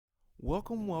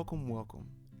Welcome, welcome, welcome.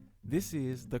 This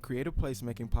is the Creative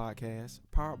Placemaking Podcast,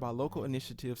 powered by Local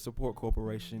Initiative Support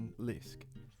Corporation, LISC.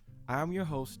 I'm your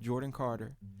host, Jordan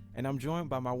Carter, and I'm joined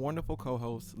by my wonderful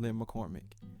co-host, Lynn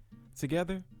McCormick.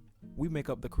 Together, we make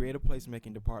up the Creative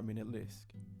Placemaking Department at LISC.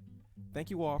 Thank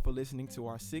you all for listening to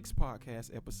our 6th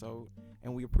podcast episode,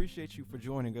 and we appreciate you for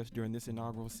joining us during this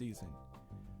inaugural season.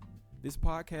 This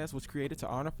podcast was created to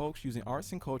honor folks using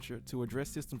arts and culture to address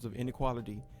systems of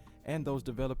inequality and those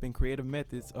developing creative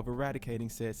methods of eradicating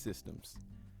said systems.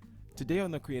 Today on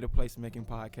the Creative Placemaking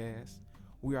Podcast,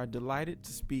 we are delighted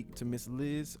to speak to Ms.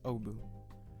 Liz Ogbu.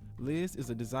 Liz is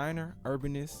a designer,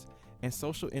 urbanist, and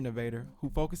social innovator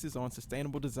who focuses on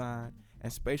sustainable design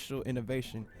and spatial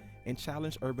innovation in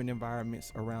challenged urban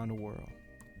environments around the world.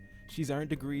 She's earned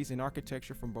degrees in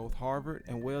architecture from both Harvard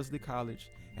and Wellesley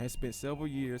College and has spent several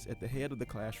years at the head of the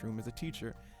classroom as a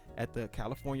teacher at the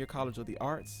California College of the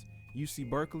Arts, UC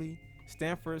Berkeley,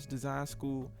 Stanford's Design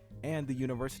School, and the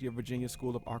University of Virginia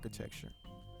School of Architecture.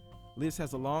 Liz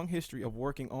has a long history of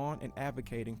working on and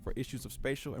advocating for issues of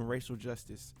spatial and racial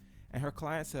justice, and her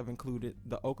clients have included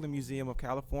the Oakland Museum of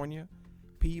California,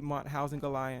 Piedmont Housing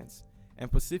Alliance,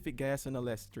 and Pacific Gas and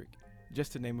Electric,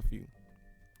 just to name a few.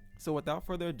 So without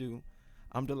further ado,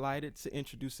 I'm delighted to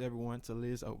introduce everyone to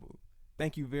Liz Ogbu.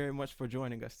 Thank you very much for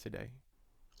joining us today.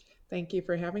 Thank you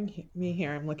for having me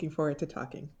here. I'm looking forward to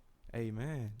talking.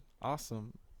 Amen.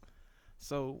 Awesome.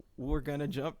 So we're going to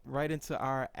jump right into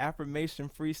our affirmation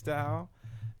freestyle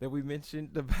that we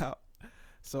mentioned about.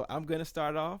 So I'm going to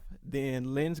start off,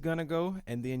 then Lynn's going to go,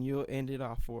 and then you'll end it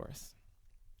off for us.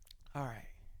 All right.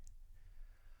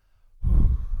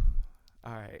 Whew.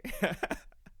 All right.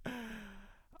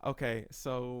 Okay,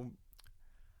 so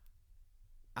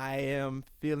I am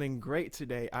feeling great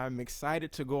today. I'm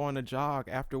excited to go on a jog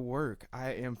after work. I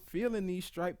am feeling these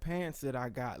striped pants that I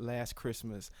got last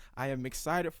Christmas. I am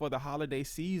excited for the holiday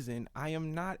season. I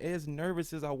am not as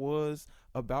nervous as I was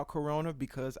about Corona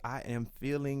because I am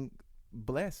feeling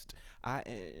blessed. I'll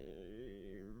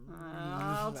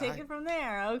take it from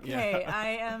there. Okay. Yeah.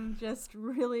 I am just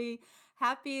really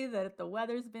happy that the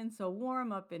weather's been so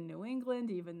warm up in New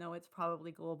England, even though it's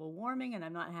probably global warming, and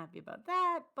I'm not happy about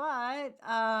that. But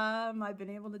I've been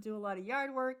able to do a lot of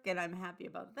yard work, and I'm happy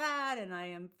about that. And I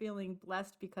am feeling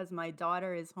blessed because my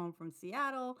daughter is home from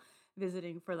Seattle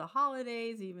visiting for the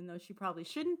holidays, even though she probably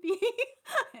shouldn't be.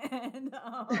 And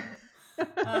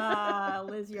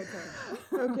Liz, your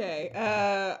turn. Okay.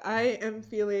 I am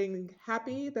feeling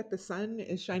happy that the sun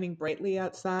is shining brightly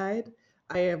outside.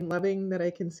 I am loving that I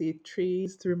can see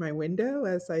trees through my window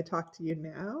as I talk to you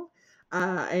now.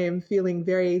 I am feeling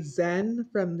very zen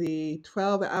from the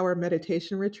 12-hour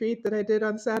meditation retreat that I did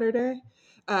on Saturday.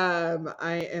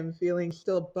 I am feeling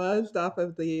still buzzed off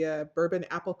of the bourbon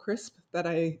apple crisp that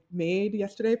I made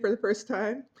yesterday for the first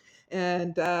time.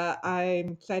 And I'm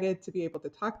excited to be able to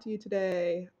talk to you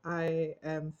today. I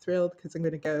am thrilled because I'm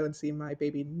going to go and see my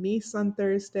baby niece on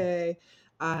Thursday.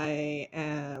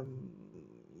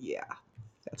 Yeah,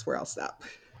 that's where I'll stop.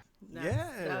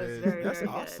 That's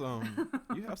awesome.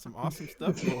 You have some awesome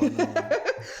stuff going on.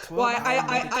 Well,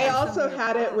 I also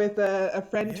had it with a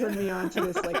friend turned me on to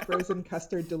this like frozen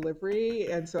custard delivery,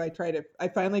 and so I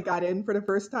finally got in for the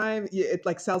first time. It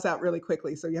like sells out really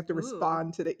quickly, so you have to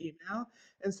respond to the email.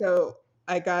 And so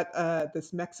I got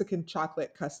this Mexican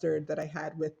chocolate custard that I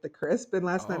had with the crisp, and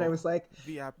last night I was like,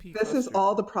 VIP this custard. Is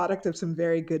all the product of some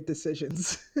very good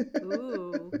decisions.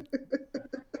 Ooh.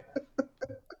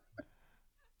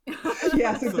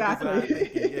 Yes,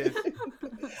 exactly.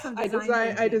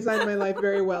 I designed my life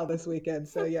very well this weekend.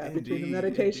 So yeah, between the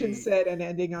meditation set and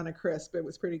ending on a crisp, it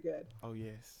was pretty good. Oh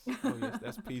yes,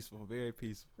 that's peaceful, very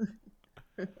peaceful.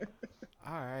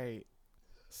 All right.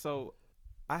 So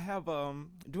I have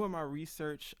doing my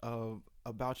research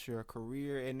about your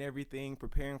career and everything,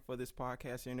 preparing for this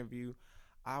podcast interview.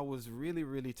 I was really,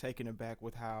 really taken aback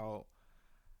with how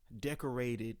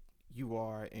decorated you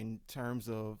are in terms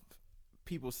of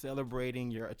people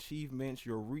celebrating your achievements,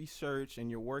 your research, and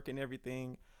your work and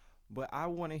everything. But I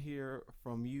want to hear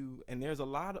from you. And there's a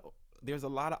lot of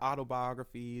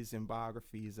autobiographies and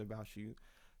biographies about you.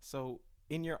 So,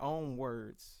 in your own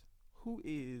words, who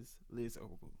is Liz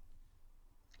Ogbu?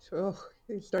 Oh,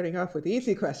 you're starting off with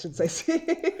easy questions, I see.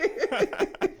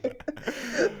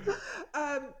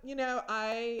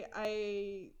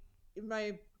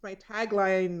 My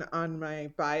tagline on my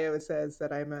bio says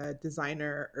that I'm a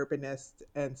designer, urbanist,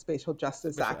 and spatial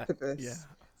justice activist. Yeah.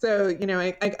 So,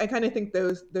 I kind of think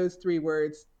those 3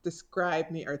 words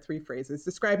describe me, or 3 phrases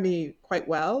describe me quite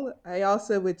well. I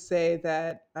also would say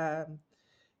that,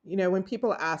 when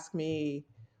people ask me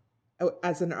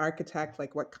as an architect,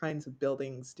 like what kinds of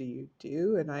buildings do you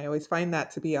do? And I always find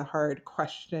that to be a hard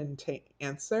question to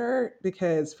answer,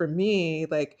 because for me,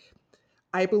 like,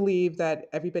 I believe that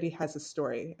everybody has a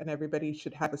story and everybody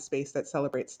should have a space that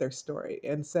celebrates their story.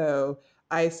 And so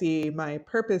I see my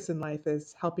purpose in life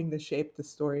as helping to shape the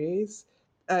stories,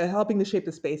 helping to shape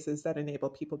the spaces that enable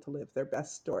people to live their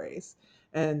best stories.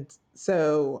 And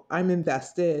so I'm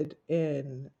invested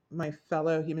in my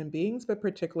fellow human beings, but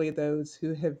particularly those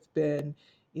who have been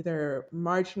either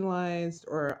marginalized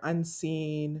or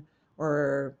unseen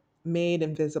or made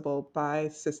invisible by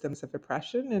systems of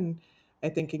oppression. And I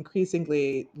think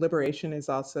increasingly liberation is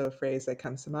also a phrase that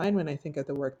comes to mind when I think of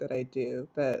the work that I do.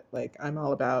 But like, I'm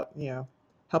all about,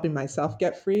 helping myself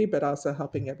get free, but also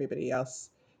helping everybody else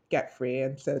get free.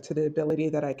 And so to the ability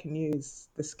that I can use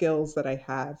the skills that I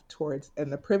have towards and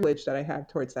the privilege that I have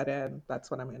towards that end, that's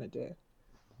what I'm going to do.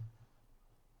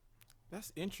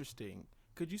 That's interesting.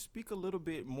 Could you speak a little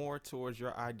bit more towards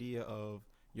your idea of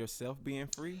yourself being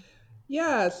free?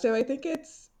 Yeah, so I think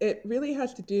it really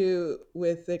has to do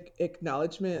with the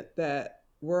acknowledgement that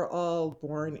we're all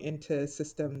born into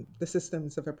the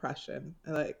systems of oppression.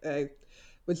 Like, I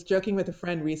was joking with a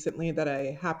friend recently that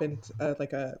I happened,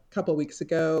 like a couple weeks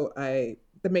ago, I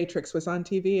The Matrix was on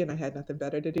TV and I had nothing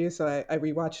better to do, so I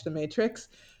rewatched The Matrix,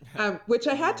 which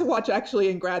I had Yeah. to watch actually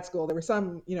in grad school. There was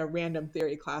some random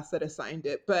theory class that assigned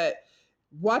it, but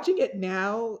watching it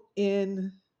now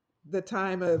in the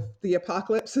time of the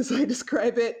apocalypse, as I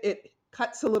describe it, it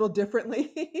cuts a little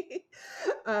differently.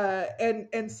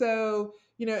 And so,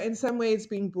 in some ways,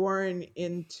 being born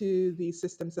into these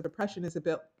systems of oppression is a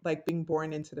bit like being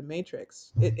born into the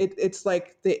matrix. It's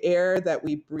like the air that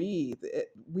we breathe.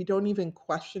 We don't even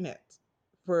question it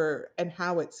and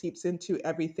how it seeps into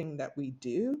everything that we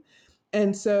do.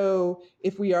 And so,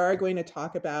 if we are going to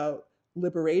talk about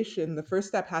liberation, the first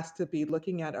step has to be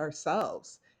looking at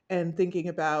ourselves and thinking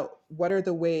about what are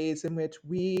the ways in which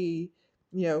we,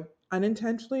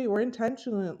 unintentionally or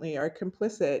intentionally are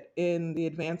complicit in the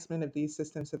advancement of these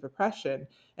systems of oppression,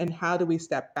 and how do we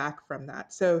step back from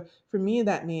that? So for me,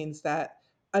 that means that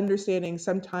understanding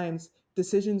sometimes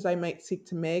decisions I might seek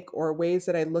to make or ways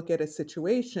that I look at a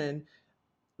situation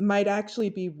might actually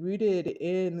be rooted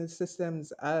in the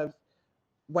systems of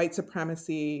white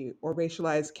supremacy or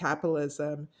racialized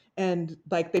capitalism, and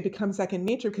like they become second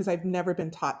nature because I've never been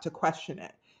taught to question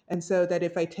it. And so that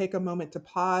if I take a moment to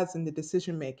pause in the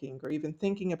decision making or even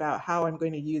thinking about how I'm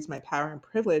going to use my power and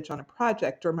privilege on a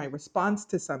project or my response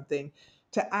to something,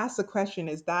 to ask the question,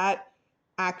 is that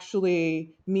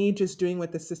actually me just doing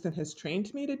what the system has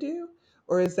trained me to do,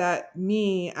 or is that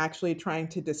me actually trying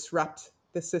to disrupt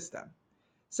the system?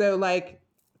 So like,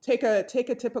 take a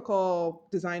typical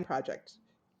design project.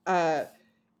 Uh,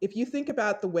 if you think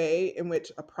about the way in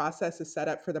which a process is set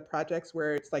up for the projects,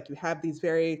 where it's like you have these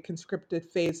very conscripted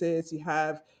phases, you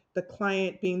have the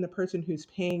client being the person who's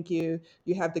paying you,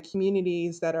 you have the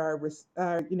communities that are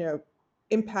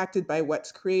impacted by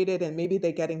what's created, and maybe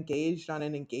they get engaged on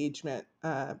an engagement,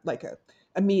 like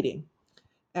a meeting,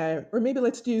 or maybe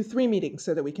let's do 3 meetings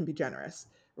so that we can be generous,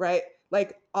 right?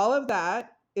 Like all of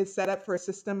that is set up for a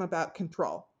system about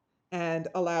control and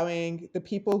allowing the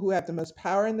people who have the most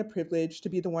power and the privilege to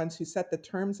be the ones who set the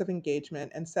terms of engagement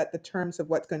and set the terms of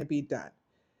what's going to be done.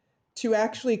 To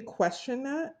actually question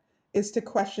that is to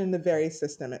question the very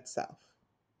system itself.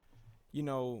 You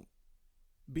know,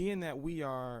 being that we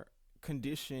are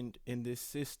conditioned in this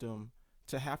system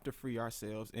to have to free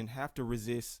ourselves and have to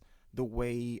resist the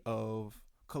way of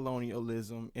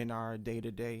colonialism in our day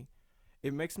to day,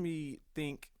 it makes me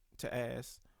think to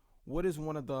ask, what is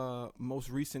one of the most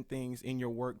recent things in your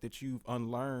work that you've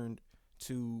unlearned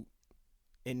to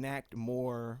enact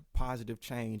more positive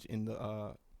change in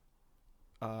the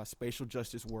spatial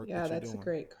justice work Yeah, that you're that's a doing?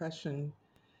 great question.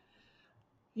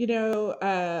 You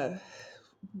know,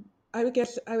 I would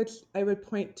guess I would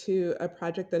point to a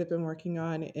project that I've been working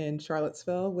on in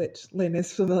Charlottesville, which Lynn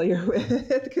is familiar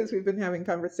with because we've been having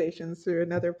conversations through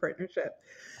another partnership.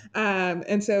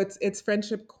 And so it's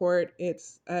Friendship Court.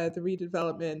 It's the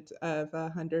redevelopment of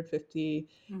 150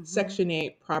 Mm-hmm. Section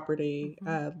 8 property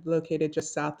Mm-hmm. located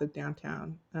just south of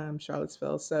downtown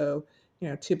Charlottesville. So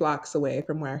 2 blocks away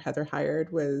from where Heather Hyard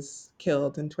was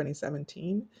killed in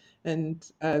 2017. And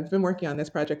I've been working on this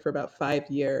project for about 5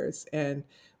 years, and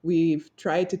we've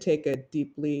tried to take a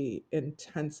deeply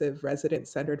intensive resident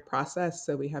centered process.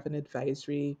 So we have an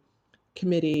advisory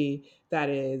committee that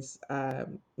is,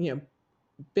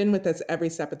 been with us every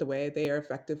step of the way. They are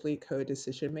effectively co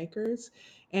decision makers.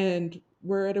 And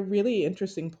we're at a really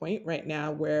interesting point right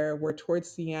now where we're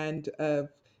towards the end of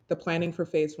the planning for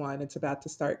phase 1. It's about to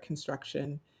start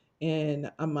construction.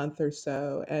 in a month or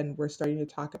so, and we're starting to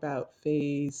talk about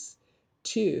phase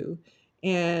two.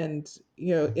 And,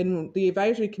 in the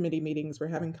advisory committee meetings, we're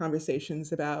having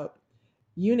conversations about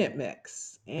unit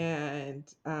mix and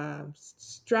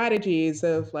strategies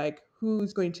of like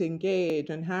who's going to engage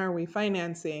and how are we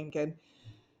financing. And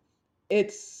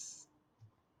it's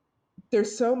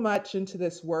there's so much into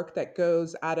this work that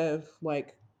goes out of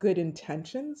like good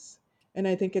intentions. And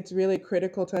I think it's really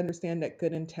critical to understand that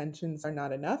good intentions are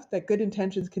not enough, that good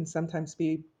intentions can sometimes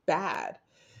be bad.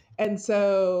 And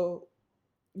so,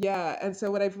 yeah. And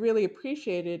so, what I've really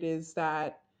appreciated is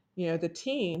that, the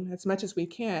team, as much as we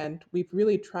can, we've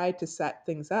really tried to set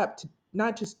things up to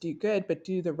not just do good, but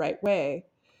do the right way.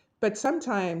 But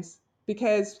sometimes,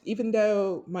 because even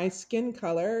though my skin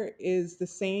color is the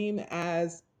same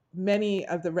as many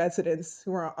of the residents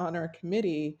who are on our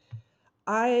committee,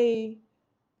 I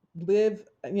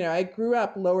I grew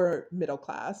up lower middle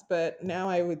class, but now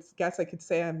I would guess I could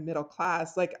say I'm middle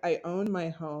class. Like, I own my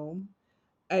home.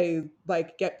 I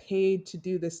like get paid to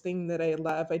do this thing that I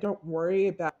love. I don't worry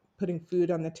about putting food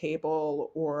on the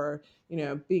table or,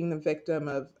 being the victim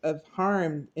of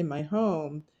harm in my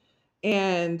home.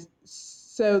 And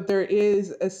so there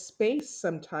is a space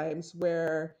sometimes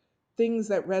where things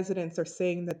that residents are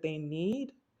saying that they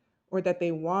need or that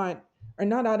they want are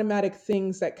not automatic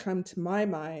things that come to my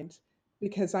mind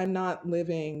because I'm not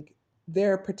living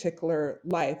their particular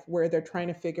life where they're trying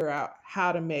to figure out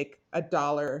how to make a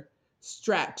dollar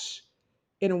stretch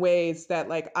in ways that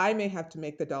like I may have to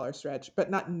make the dollar stretch,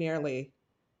 but not nearly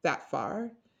that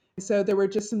far. So there were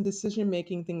just some decision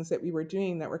making things that we were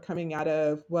doing that were coming out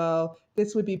of, well,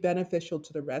 this would be beneficial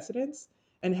to the residents.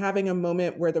 And having a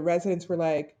moment where the residents were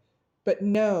like, but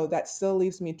no, that still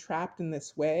leaves me trapped in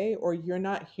this way, or you're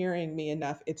not hearing me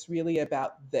enough. It's really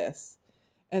about this.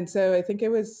 And so I think it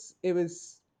was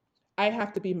I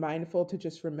have to be mindful to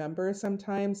just remember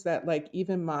sometimes that, like,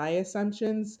 even my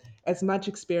assumptions, as much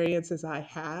experience as I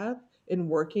have in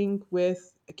working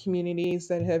with communities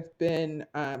that have been,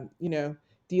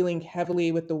 dealing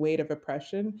heavily with the weight of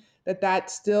oppression, that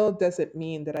still doesn't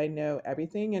mean that I know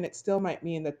everything. And it still might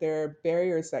mean that there are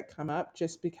barriers that come up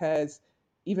just because,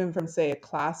 even from, say, a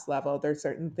class level, there's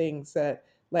certain things that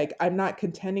like I'm not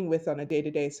contending with on a day to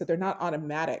day. So they're not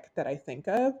automatic that I think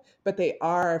of, but they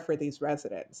are for these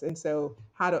residents. And so,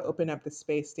 how to open up the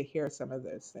space to hear some of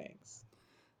those things.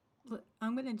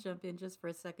 I'm going to jump in just for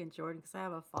a second, Jordan, because I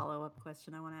have a follow-up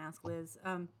question I want to ask Liz.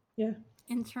 Yeah.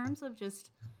 In terms of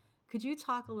just, could you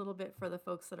talk a little bit for the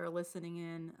folks that are listening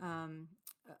in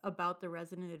about the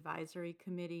resident advisory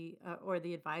committee or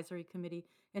the advisory committee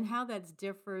and how that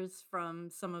differs from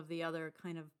some of the other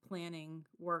kind of planning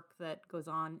work that goes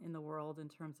on in the world in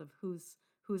terms of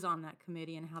who's on that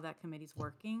committee and how that committee's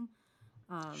working?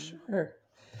 Sure. Because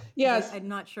Yes. I'm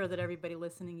not sure that everybody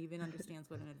listening even understands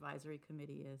what an advisory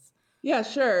committee is. Yeah,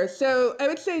 sure. So I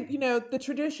would say, the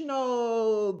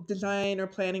traditional design or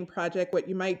planning project, what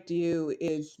you might do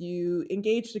is you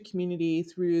engage the community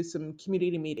through some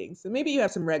community meetings. And maybe you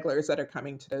have some regulars that are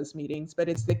coming to those meetings, but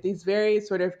it's like these very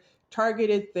sort of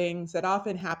targeted things that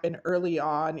often happen early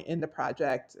on in the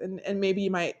project. And maybe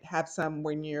you might have some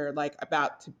when you're like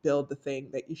about to build the thing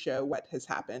that you show what has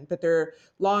happened. But there are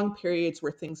long periods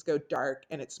where things go dark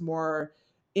and it's more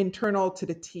internal to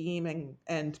the team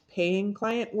and paying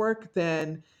client work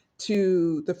than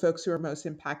to the folks who are most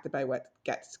impacted by what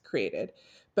gets created.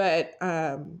 But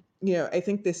I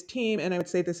think this team, and I would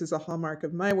say this is a hallmark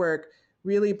of my work,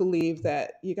 really believe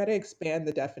that you got to expand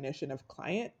the definition of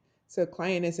client. So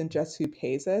client isn't just who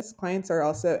pays us. Clients are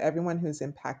also everyone who's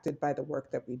impacted by the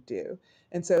work that we do.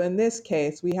 And so in this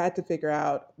case, we had to figure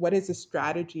out what is a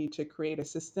strategy to create a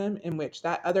system in which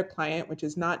that other client, which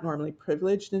is not normally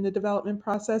privileged in the development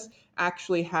process,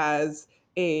 actually has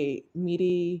a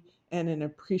meaty and an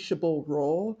appreciable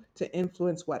role to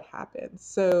influence what happens.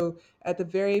 So at the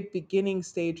very beginning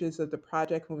stages of the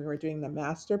project, when we were doing the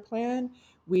master plan,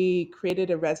 we created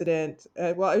a resident,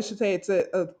 well, I should say it's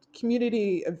a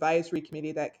community advisory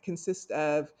committee that consists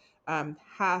of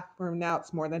half, or now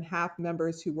it's more than half,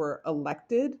 members who were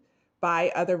elected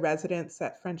by other residents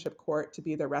at Friendship Court to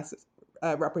be their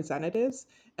representatives,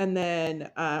 and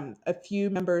then a few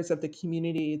members of the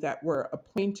community that were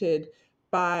appointed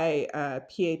by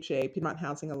PHA, Piedmont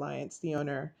Housing Alliance, the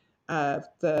owner of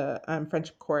the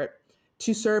Friendship Court,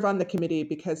 to serve on the committee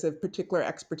because of particular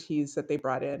expertise that they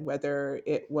brought in, whether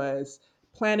it was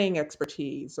planning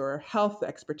expertise or health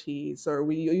expertise, or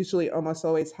we usually almost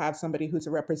always have somebody who's a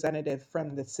representative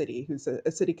from the city, who's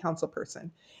a city council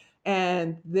person.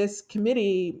 And this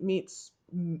committee meets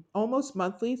almost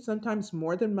monthly, sometimes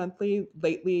more than monthly.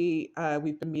 Lately,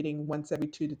 we've been meeting once every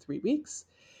 2 to 3 weeks.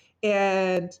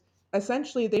 And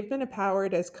essentially they've been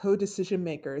empowered as co-decision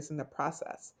makers in the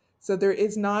process. So there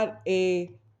is not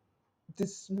a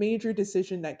this major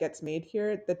decision that gets made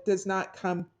here that does not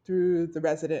come through the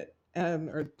resident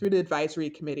or through the advisory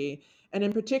committee. And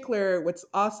in particular, what's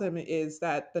awesome is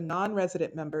that the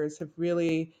non-resident members have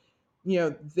really,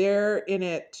 they're in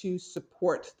it to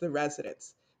support the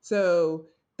residents. So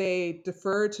they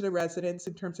defer to the residents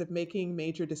in terms of making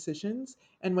major decisions.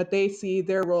 And what they see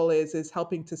their role is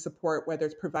helping to support, whether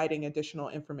it's providing additional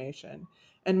information.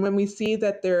 And when we see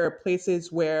that there are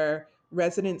places where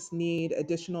residents need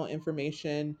additional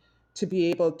information to be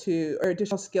able to, or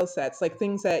additional skill sets, like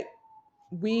things that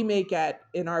we may get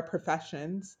in our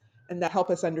professions and that help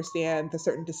us understand the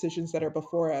certain decisions that are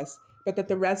before us, but that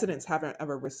the residents haven't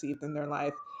ever received in their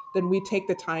life, then we take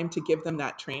the time to give them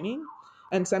that training.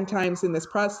 And sometimes in this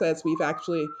process, we've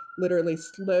actually literally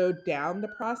slowed down the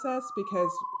process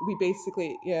because we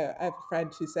basically, yeah, I have a friend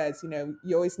who says,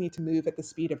 you always need to move at the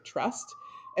speed of trust.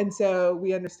 And so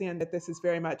we understand that this is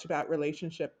very much about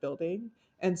relationship building.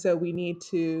 And so we need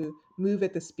to move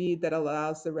at the speed that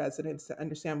allows the residents to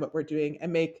understand what we're doing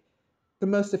and make the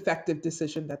most effective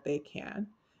decision that they can.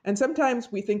 And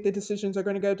sometimes we think the decisions are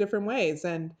going to go different ways.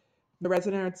 And the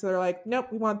residents are like, nope,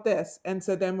 we want this. And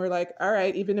so then we're like, all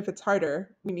right, even if it's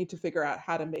harder, we need to figure out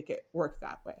how to make it work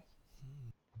that way.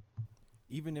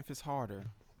 Even if it's harder.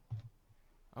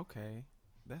 Okay.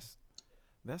 That's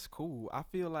that's cool. I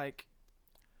feel like,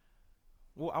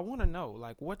 well, I want to know,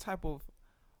 like, what type of,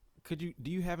 do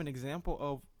you have an example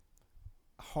of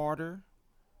harder,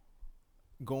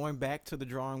 going back to the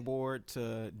drawing board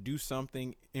to do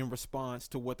something in response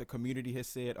to what the community has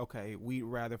said? Okay, we'd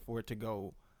rather for it to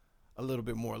go a little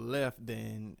bit more left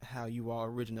than how you all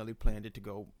originally planned it to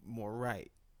go more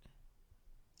right.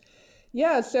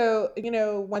 Yeah, so,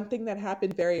 one thing that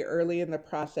happened very early in the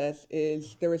process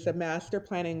is there was a master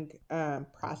planning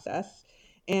process.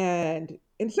 And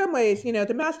in some ways,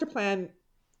 the master plan,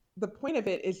 the point of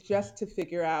it is just to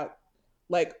figure out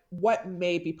like what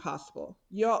may be possible.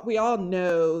 We all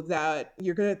know that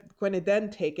you're going to then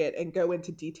take it and go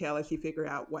into detail as you figure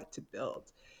out what to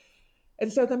build.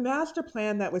 And so the master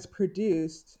plan that was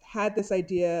produced had this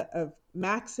idea of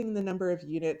maxing the number of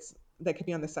units that could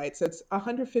be on the site. So it's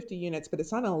 150 units, but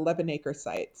it's on an 11-acre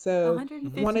site. So we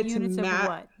 150 wanted to units of map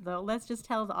what, though? Let's just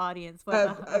tell the audience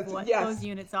of what those yes,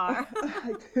 units are.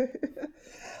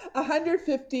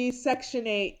 150 Section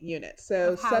 8 units.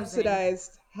 Of So housing.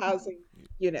 subsidized housing Yeah.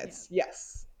 units.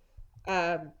 Yes.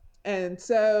 Um, and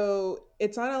so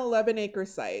it's on an 11-acre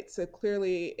site. So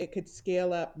clearly it could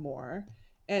scale up more.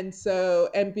 And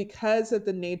because of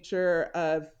the nature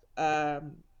of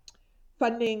um,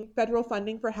 federal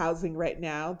funding for housing right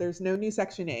now, there's no new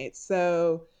Section 8.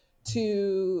 So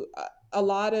to a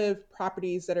lot of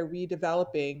properties that are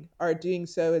redeveloping are doing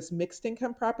so as mixed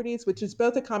income properties, which is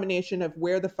both a combination of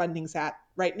where the funding's at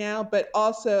right now, but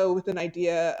also with an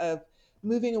idea of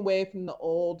moving away from the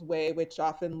old way, which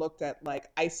often looked at like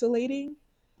isolating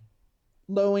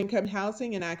low income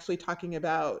housing and actually talking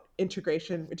about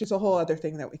integration, which is a whole other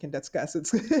thing that we can discuss.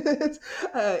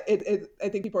 I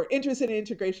think people are interested in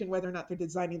integration. Whether or not they're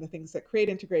designing the things that create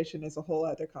integration is a whole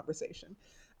other conversation.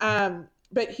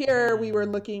 But here we were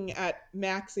looking at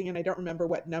maxing, and I don't remember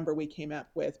what number we came up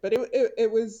with, but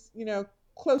it was,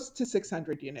 close to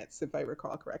 600 units, if I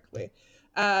recall correctly.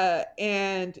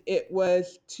 And it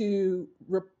was to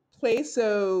replace,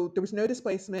 so there was no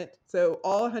displacement. So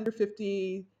all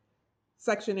 150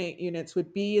 Section 8 units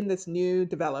would be in this new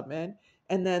development,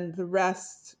 and then the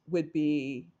rest would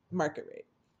be market rate.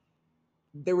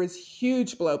 There was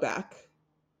huge blowback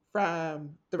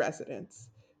from the residents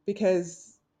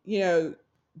because,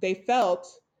 they felt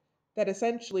that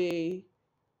essentially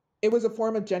it was a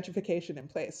form of gentrification in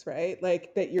place, right?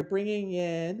 Like that you're bringing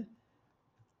in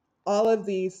all of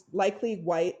these likely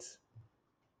white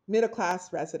middle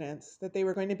class residents, that they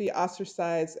were going to be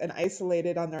ostracized and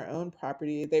isolated on their own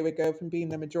property. They would go from being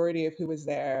the majority of who was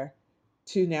there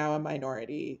to now a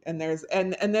minority. And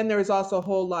then there was also a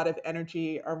whole lot of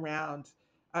energy around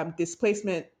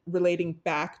displacement relating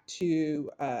back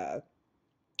to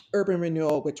urban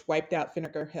renewal, which wiped out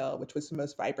Vinegar Hill, which was the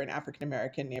most vibrant African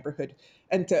American neighborhood.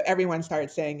 And so everyone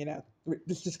started saying,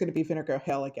 this is just going to be Vinegar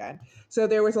Hill again. So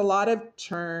there was a lot of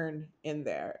churn in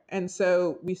there. And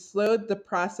so we slowed the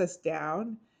process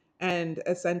down and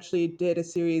essentially did a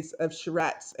series of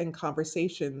charrettes and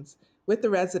conversations with the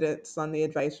residents on the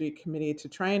advisory committee to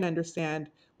try and understand,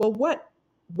 well, what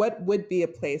would be a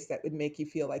place that would make you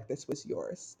feel like this was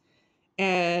yours?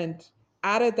 And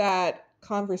out of that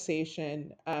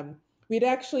conversation, we'd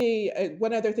actually,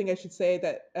 one other thing I should say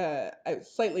that I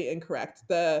was slightly incorrect.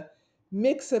 The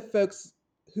mix of folks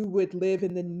who would live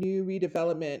in the new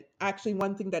redevelopment. Actually,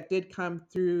 one thing that did come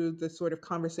through the sort of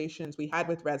conversations we had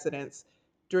with residents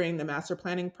during the master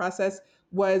planning process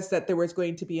was that there was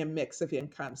going to be a mix of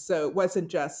incomes. So it wasn't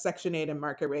just Section 8 and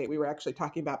market rate. We were actually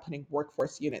talking about putting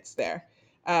workforce units there.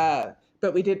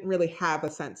 But we didn't really have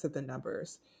a sense of the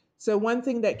numbers. So one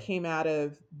thing that came out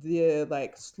of the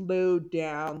like slowed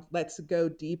down, let's go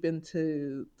deep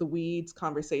into the weeds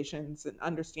conversations and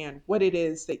understand what it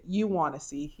is that you want to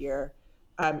see here,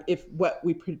 if what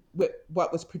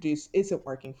was produced isn't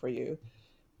working for you,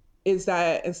 is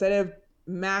that instead of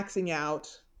maxing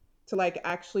out to like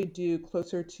actually do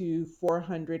closer to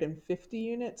 450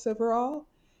 units overall,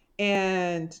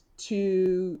 and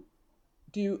to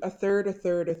do a third, a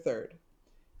third, a third.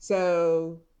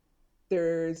 So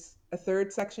there's a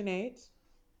third Section 8,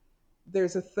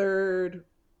 there's a third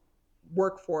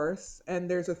workforce, and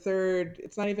there's a third,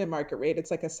 it's not even market rate, it's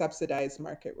like a subsidized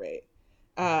market rate.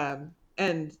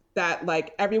 And that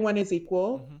like everyone is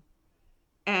equal, Mm-hmm.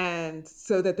 and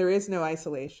so that there is no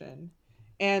isolation.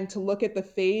 And to look at the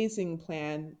phasing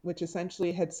plan, which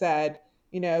essentially had said,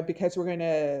 because we're going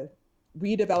to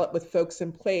redevelop with folks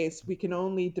in place, we can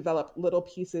only develop little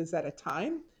pieces at a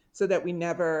time so that we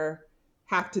never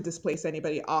have to displace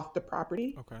anybody off the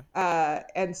property. Okay.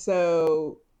 And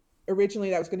so originally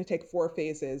that was going to take 4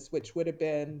 phases, which would have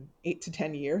been 8 to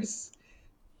 10 years,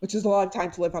 which is a long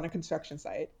time to live on a construction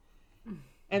site.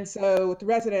 And so the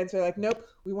residents are like, nope,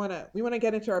 we want to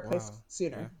get into our place Wow.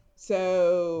 sooner. Yeah.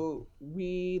 So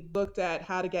we looked at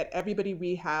how to get everybody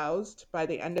rehoused by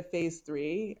the end of phase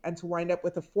 3, and to wind up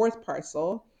with a fourth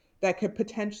parcel that could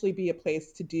potentially be a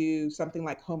place to do something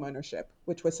like home ownership,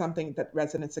 which was something that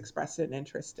residents expressed an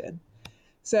interest in.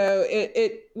 So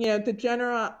the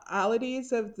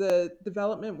generalities of the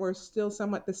development were still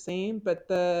somewhat the same, but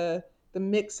the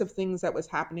mix of things that was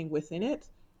happening within it,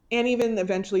 and even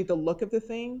eventually the look of the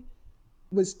thing,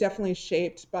 was definitely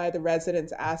shaped by the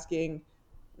residents asking,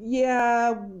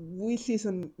 yeah, we see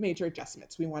some major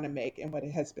adjustments we want to make in what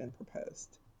has been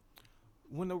proposed.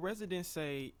 When the residents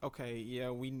say, "Okay, yeah,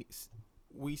 we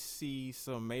see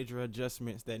some major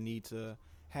adjustments that need to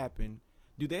happen,"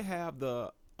 do they have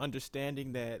the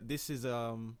understanding that this is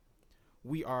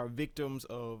we are victims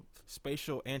of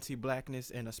spatial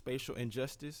anti-blackness and a spatial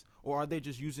injustice, or are they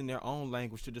just using their own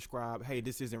language to describe, "Hey,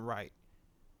 this isn't right"?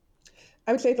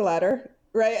 I would say the latter,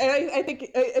 right? I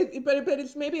think, but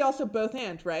it's maybe also both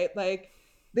and, right? Like,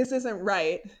 this isn't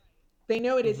right. They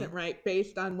know it Mm-hmm. isn't right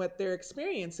based on what their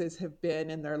experiences have been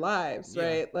in their lives, Yeah.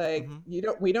 right? Like, Mm-hmm.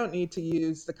 we don't need to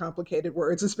use the complicated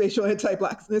words of spatial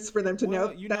anti-blackness for them to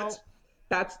Well, know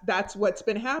that's what's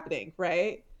been happening,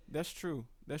 right? that's true.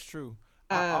 That's true.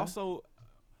 I Um, also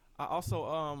I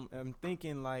also am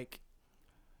thinking like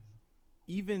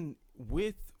even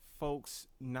with folks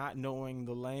not knowing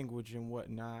the language and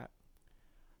whatnot,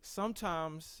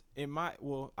 sometimes in my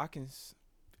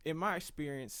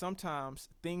experience, sometimes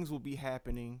things will be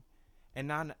happening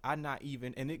and I not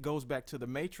even, and it goes back to the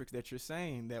matrix that you're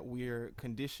saying that we're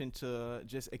conditioned to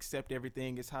just accept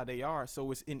everything as how they are.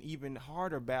 So it's an even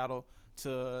harder battle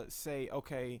to say,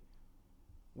 okay,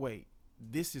 wait,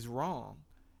 this is wrong,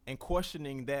 and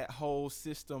questioning that whole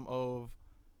system of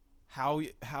how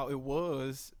it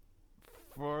was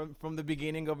from the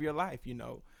beginning of your life.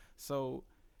 So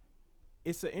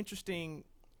it's an interesting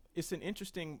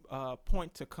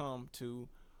point to come to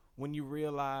when you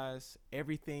realize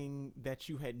everything that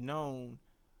you had known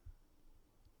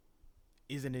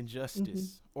is an mhm,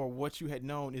 injustice, or what you had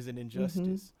known is an mhm.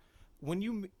 injustice. When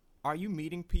you Are you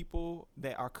meeting people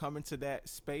that are coming to that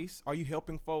space? Are you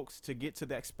helping folks to get to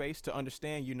that space to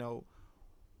understand,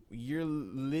 you're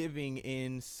living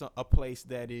in a place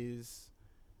that is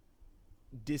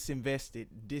disinvested,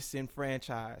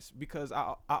 disenfranchised? Because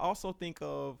I also think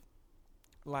of,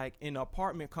 like, in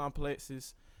apartment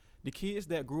complexes, the kids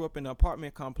that grew up in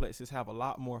apartment complexes have a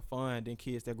lot more fun than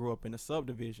kids that grew up in a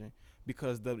subdivision,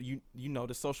 because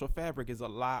the social fabric is a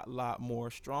lot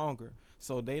more stronger.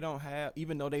 So they don't have,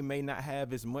 even though they may not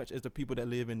have as much as the people that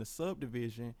live in the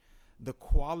subdivision, the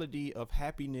quality of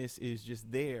happiness is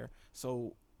just there.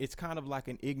 So it's kind of like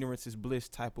an ignorance is bliss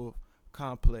type of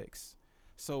complex.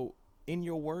 So in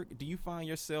your work, do you find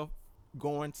yourself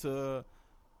going to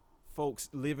folks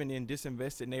living in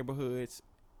disinvested neighborhoods,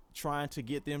 trying to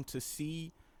get them to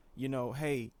see,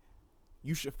 hey,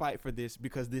 you should fight for this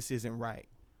because this isn't right?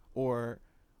 Or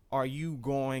are you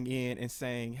going in and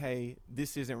saying, hey,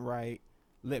 this isn't right,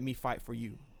 let me fight for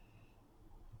you?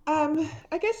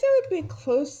 I guess I would be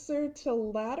closer to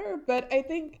latter, but I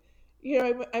think,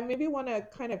 I maybe want to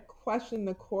kind of question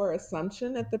the core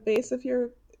assumption at the base of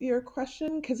your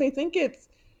question, because I think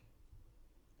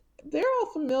they're all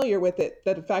familiar with it,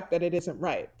 that the fact that it isn't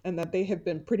right and that they have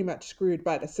been pretty much screwed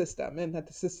by the system and that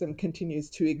the system continues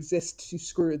to exist to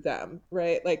screw them,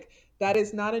 right? Like that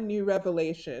is not a new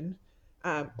revelation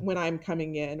when I'm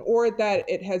coming in, or that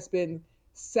it has been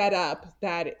set up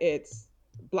that it's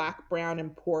Black, brown,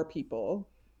 and poor people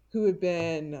who have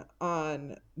been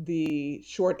on the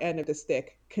short end of the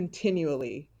stick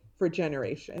continually for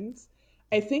generations.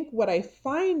 I think what I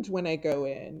find when I go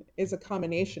in is a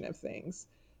combination of things.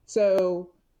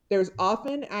 So there's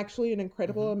often actually an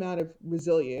incredible Mm-hmm. amount of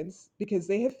resilience because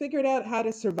they have figured out how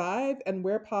to survive and,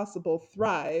 where possible,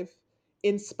 thrive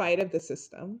in spite of the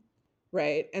system,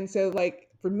 right? And so, like,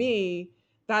 for me,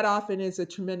 that often is a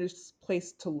tremendous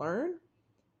place to learn.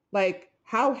 Like,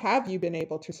 how have you been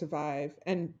able to survive?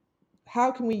 And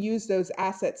how can we use those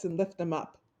assets and lift them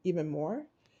up even more?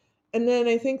 And then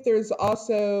I think there's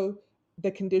also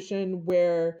the condition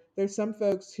where there's some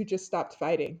folks who just stopped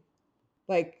fighting.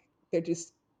 Like they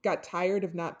just got tired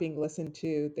of not being listened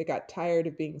to. They got tired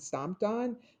of being stomped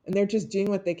on, and they're just doing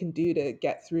what they can do to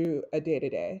get through a day to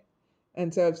day.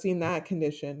 And so I've seen that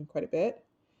condition quite a bit.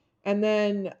 And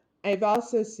then I've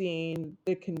also seen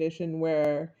the condition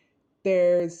where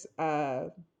there's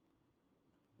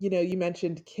you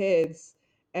mentioned kids,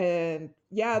 and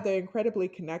yeah, they're incredibly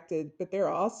connected, but they're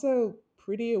also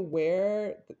pretty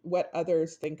aware what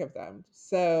others think of them.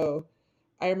 So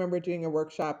I remember doing a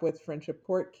workshop with Friendship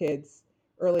Court kids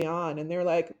early on, and they're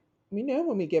like, we know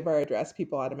when we give our address,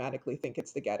 people automatically think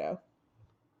it's the ghetto.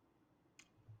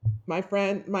 My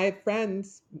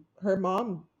friends, her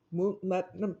mom won't let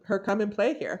her come and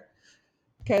play here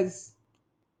because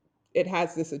it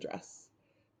has this address,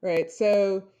 right?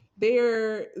 So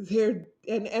they're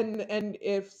and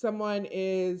if someone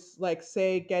is, like,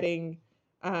 say, getting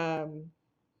um,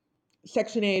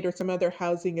 Section 8 or some other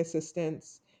housing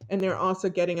assistance, and they're also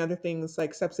getting other things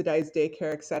like subsidized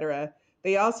daycare, et cetera,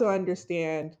 they also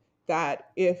understand that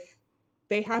if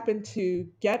they happen to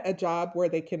get a job where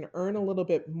they can earn a little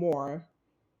bit more,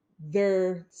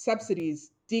 their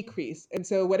subsidies decrease. And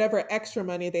so whatever extra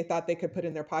money they thought they could put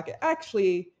in their pocket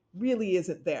actually really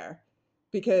isn't there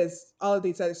because all of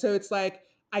these other, so it's like,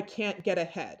 I can't get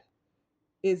ahead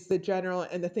is the general,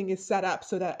 and the thing is set up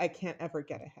so that I can't ever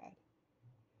get ahead.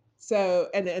 So,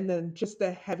 and then just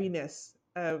the heaviness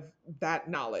of that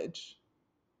knowledge,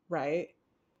 right?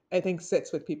 I think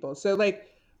sits with people. So, like,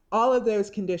 all of those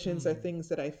conditions are Mm. things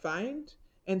that I find.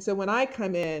 And so when I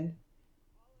come in,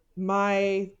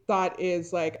 my thought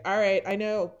is like, all right, I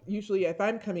know usually if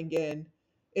I'm coming in,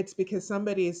 it's because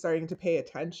somebody is starting to pay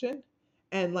attention.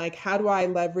 And, like, how do I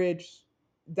leverage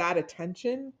that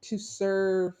attention to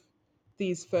serve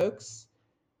these folks?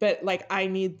 But, like, I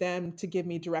need them to give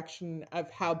me direction of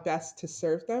how best to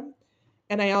serve them.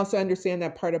 And I also understand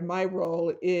that part of my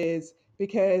role is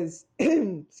because,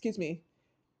 excuse me,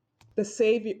 the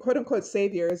savior, quote unquote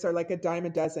saviors, are like a dime a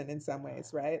dozen in some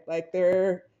ways, right? Like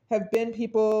there have been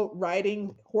people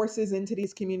riding horses into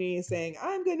these communities saying,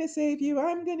 I'm going to save you,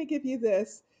 I'm going to give you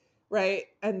this, right?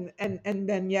 And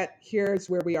then yet here's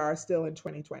where we are still in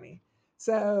 2020.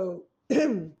 So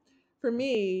for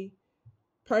me,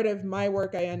 part of my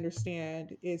work, I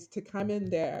understand, is to come in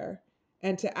there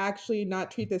and to actually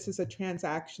not treat this as a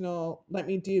transactional, let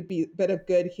me do a bit of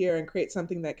good here and create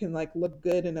something that can, like, look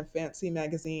good in a fancy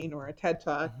magazine or a TED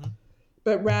talk, Mm-hmm.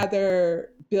 but rather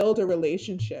build a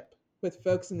relationship with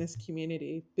folks in this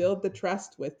community, build the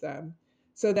trust with them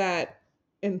so that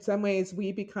in some ways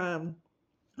I become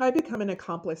an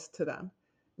accomplice to them,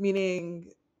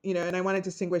 meaning, and I want to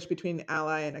distinguish between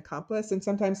ally and accomplice. And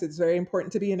sometimes it's very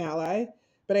important to be an ally,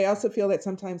 but I also feel that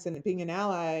sometimes in being an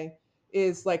ally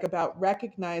is like about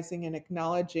recognizing and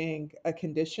acknowledging a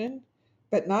condition,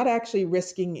 but not actually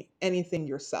risking anything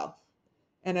yourself.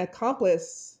 An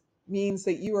accomplice means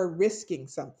that you are risking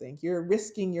something. You're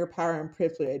risking your power and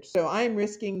privilege. So I'm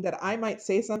risking that I might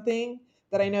say something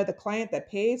that I know the client that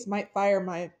pays might fire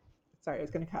my, sorry, I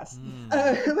was going to cuss,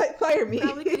 Mm. might fire You me.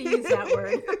 probably could have used that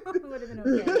word. It would have been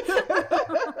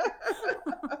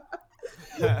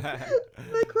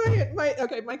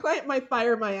okay. My client might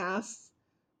fire my ass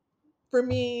for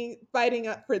me fighting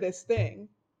up for this thing,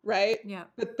 right? Yeah.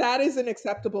 But that is an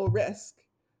acceptable risk.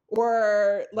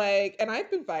 Or, like, and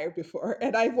I've been fired before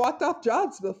and I've walked off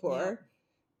jobs Yeah. before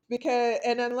because,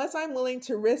 and unless I'm willing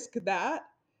to risk that,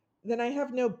 then I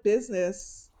have no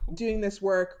business doing this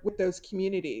work with those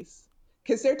communities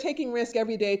because they're taking risk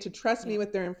every day to trust me Yeah.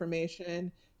 with their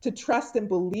information, to trust and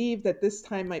believe that this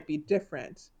time might be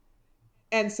different.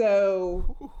 And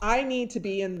so I need to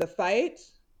be in the fight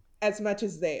as much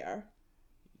as they are.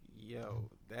 Yo,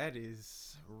 that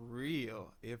is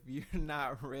real. If you're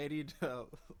not ready to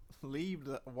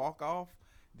walk off,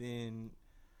 then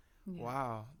Yeah.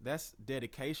 wow, that's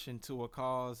dedication to a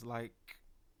cause like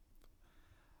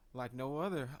no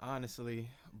other, honestly.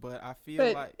 But I feel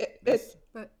But like it's that's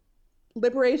But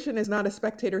liberation is not a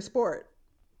spectator sport.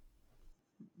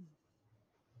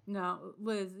 no,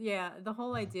 Liz, yeah, the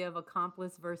whole idea of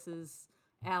accomplice versus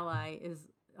ally is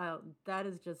that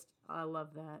is just I love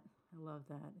that. I love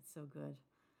that. It's so good.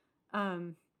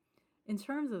 Um, in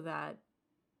terms of that,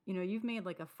 you've made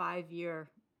like a 5-year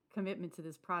commitment to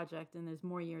this project, and there's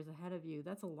more years ahead of you.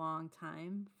 That's a long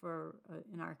time for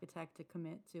an architect to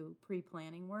commit to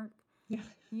pre-planning work. Yeah.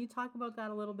 Can you talk about that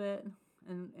a little bit,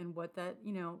 and what that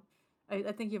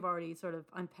I think you've already sort of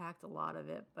unpacked a lot of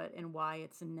it, but and why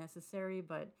it's necessary,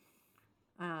 but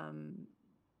um,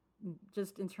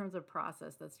 just in terms of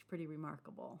process, that's pretty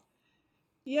remarkable.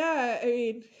 Yeah, I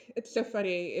mean, it's so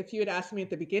funny. If you had asked me at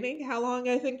the beginning how long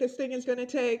I think this thing is going to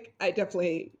take, I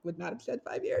definitely would not have said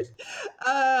 5 years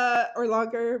or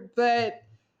longer. But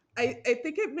I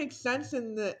think it makes sense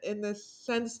in the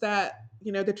sense that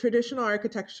the traditional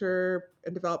architecture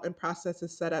and development process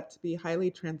is set up to be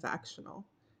highly transactional,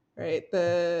 right?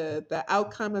 The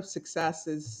outcome of success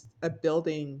is a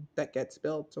building that gets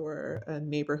built or a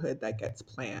neighborhood that gets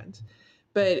planned.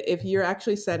 But if you're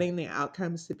actually setting the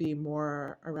outcomes to be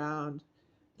more around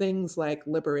things like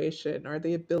liberation or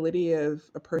the ability of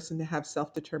a person to have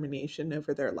self determination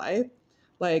over their life,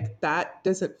 like that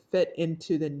doesn't fit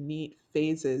into the neat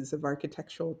phases of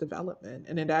architectural development.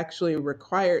 And it actually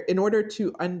requires, in order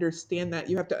to understand that,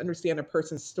 you have to understand a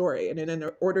person's story. And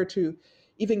in order to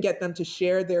even get them to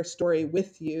share their story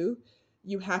with you,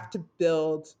 you have to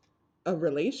build a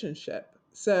relationship.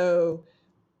 So,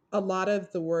 a lot of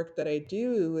the work that I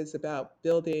do is about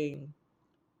building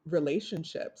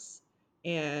relationships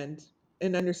and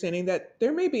understanding that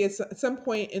there may be some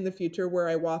point in the future where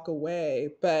I walk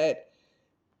away, but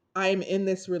I'm in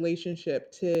this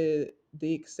relationship to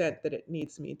the extent that it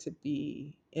needs me to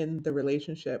be in the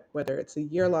relationship, whether it's a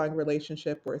year-long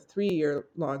relationship or a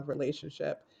 3-year-long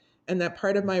relationship. And that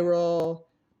part of my role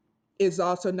is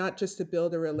also not just to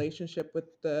build a relationship with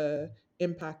the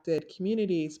impacted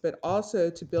communities, but also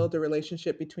to build a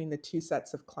relationship between the two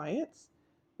sets of clients,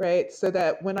 right? So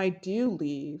that when I do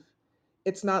leave,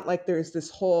 it's not like there's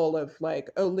this hole of like,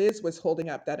 oh, Liz was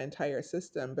holding up that entire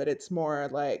system, but it's more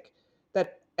like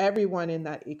that everyone in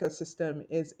that ecosystem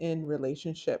is in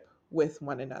relationship with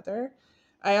one another.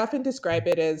 I often describe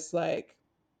it as like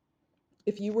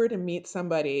if you were to meet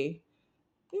somebody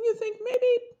and you think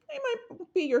maybe they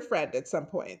might be your friend at some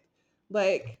point.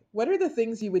 Like, what are the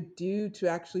things you would do to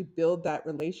actually build that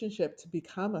relationship to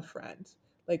become a friend?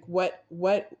 Like, what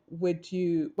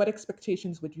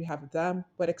expectations would you have of them?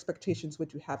 What expectations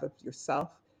would you have of yourself?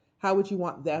 How would you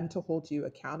want them to hold you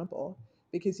accountable?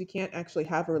 Because you can't actually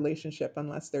have a relationship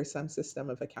unless there's some system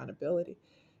of accountability.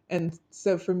 And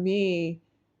so for me,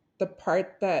 the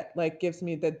part that like gives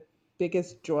me the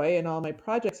biggest joy in all my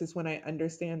projects is when I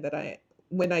understand that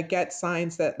when I get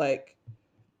signs that like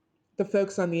the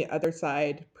folks on the other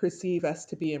side perceive us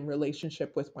to be in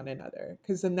relationship with one another,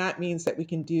 because then that means that we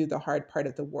can do the hard part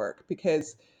of the work.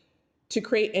 Because to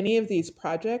create any of these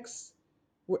projects,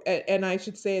 and I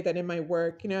should say that in my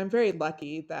work, I'm very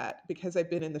lucky that because I've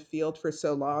been in the field for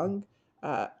so long,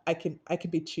 I can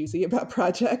be choosy about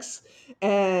projects,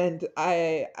 and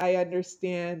I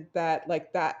understand that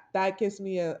like that gives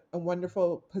me a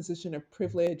wonderful position of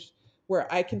privilege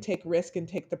where I can take risk and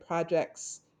take the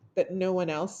projects that no one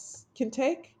else can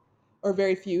take, or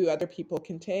very few other people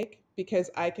can take, because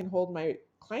I can hold my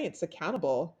clients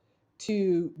accountable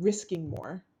to risking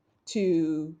more,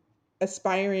 to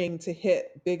aspiring to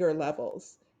hit bigger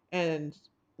levels. And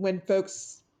when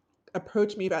folks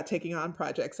approach me about taking on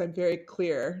projects, I'm very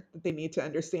clear that they need to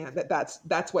understand that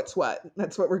that's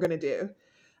what we're going to do.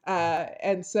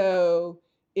 And so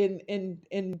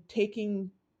in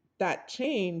taking that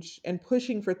change and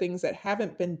pushing for things that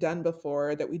haven't been done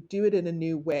before, that we do it in a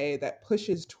new way that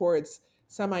pushes towards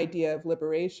some idea of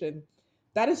liberation,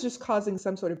 that is just causing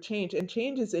some sort of change, and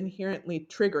change is inherently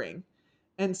triggering.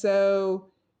 And so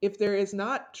if there is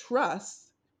not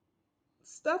trust,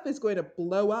 stuff is going to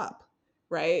blow up,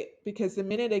 right? Because the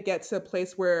minute it gets to a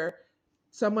place where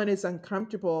someone is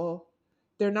uncomfortable,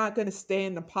 they're not going to stay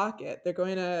in the pocket. They're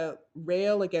going to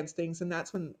rail against things. And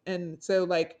that's when, and so,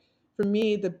 like, for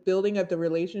me, the building of the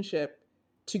relationship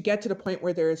to get to the point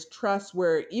where there is trust,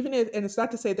 where even if, and it's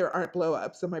not to say there aren't blow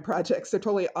ups in my projects, there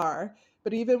totally are.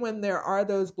 But even when there are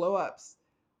those blow ups,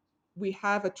 we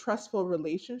have a trustful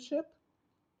relationship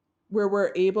where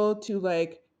we're able to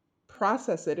like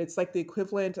process it. It's like the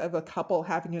equivalent of a couple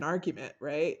having an argument,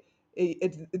 right?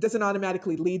 It doesn't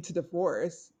automatically lead to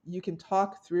divorce. You can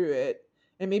talk through it.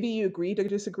 And maybe you agree to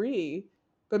disagree,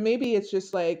 but maybe it's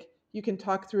just like you can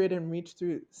talk through it and reach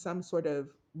through some sort of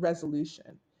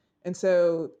resolution. And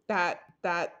so that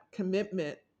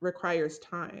commitment requires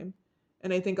time.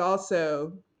 And I think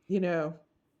also, you know,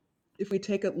 if we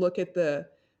take a look at the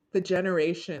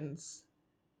generations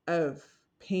of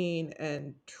pain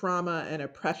and trauma and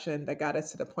oppression that got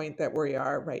us to the point that we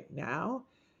are right now,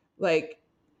 like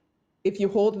if you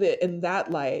hold it in that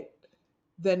light,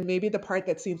 then maybe the part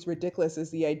that seems ridiculous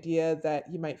is the idea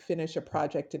that you might finish a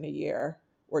project in a year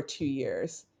or 2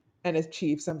 years and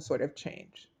achieve some sort of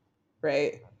change,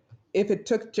 right? If it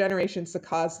took generations to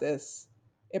cause this,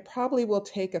 it probably will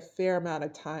take a fair amount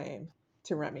of time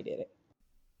to remedy it.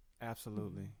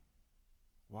 Absolutely.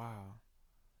 Wow.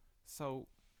 So,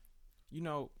 you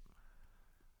know,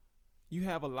 you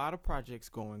have a lot of projects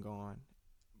going on,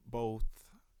 both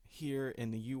here in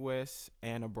the US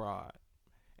and abroad.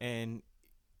 And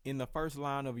in the first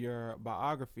line of your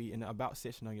biography, in the About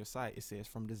section on your site, it says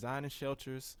from designing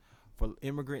shelters for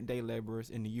immigrant day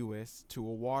laborers in the US to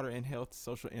a water and health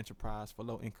social enterprise for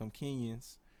low income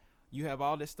Kenyans. You have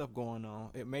all this stuff going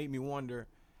on. It made me wonder,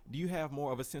 do you have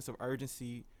more of a sense of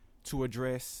urgency to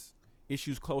address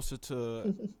issues closer to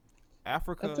That's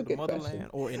Africa, a the good question. motherland,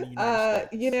 or in the United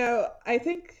States? I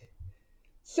think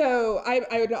so.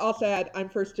 I would also add I'm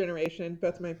first generation.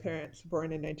 Both my parents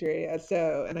born in Nigeria,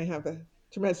 so and I have a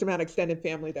tremendous amount of extended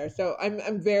family there. So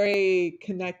I'm very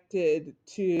connected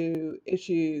to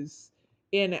issues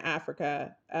in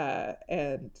Africa,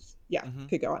 and yeah, Mm-hmm.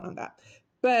 could go on that.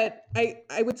 But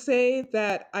I would say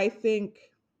that I think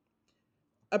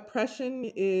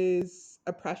oppression is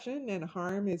oppression and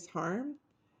harm is harm.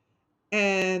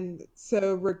 And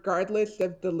so, regardless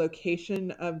of the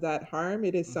location of that harm,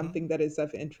 it is Mm-hmm. something that is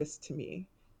of interest to me.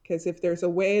 Because if there's a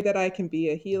way that I can be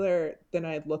a healer, then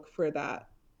I look for that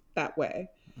way.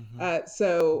 Mm-hmm.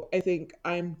 So I think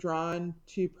I'm drawn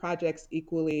to projects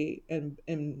equally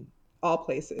in all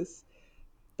places.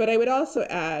 But I would also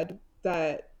add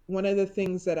that one of the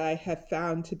things that I have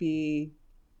found to be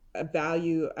a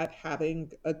value of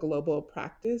having a global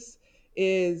practice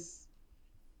is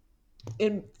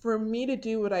and for me to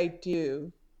do what I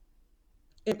do,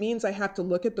 it means I have to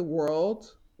look at the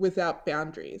world without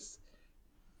boundaries.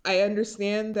 I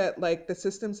understand that like the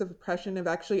systems of oppression have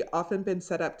actually often been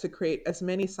set up to create as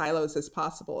many silos as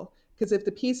possible. Because if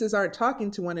the pieces aren't talking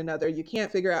to one another, you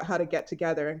can't figure out how to get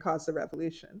together and cause the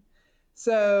revolution.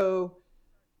 So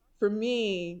for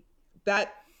me,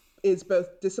 that is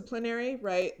both disciplinary,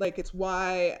 right? Like it's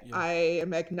why Yeah. I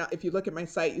am if you look at my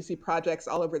site, you see projects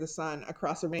all over the sun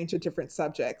across a range of different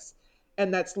subjects.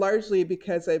 And that's largely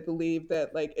because I believe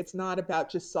that like it's not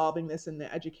about just solving this in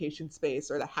the education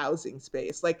space or the housing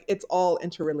space. Like it's all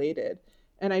interrelated.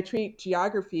 And I treat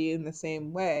geography in the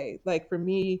same way. Like for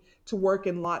me to work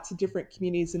in lots of different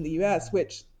communities in the US,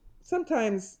 which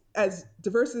sometimes as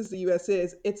diverse as the US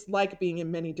is, it's like being in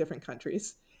many different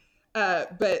countries.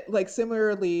 But like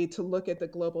similarly to look at the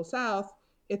global south,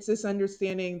 it's this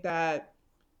understanding that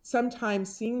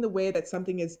sometimes seeing the way that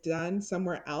something is done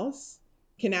somewhere else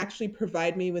can actually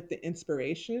provide me with the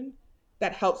inspiration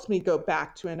that helps me go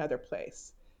back to another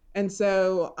place. And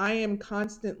so I am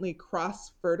constantly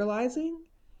cross fertilizing.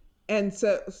 And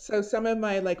so some of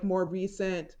my like more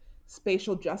recent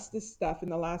spatial justice stuff in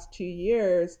the last 2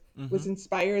 years Mm-hmm. was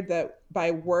inspired that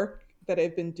by work that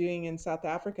I've been doing in South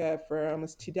Africa for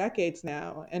almost 2 decades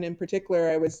now. And in particular,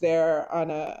 I was there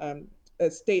on a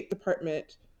State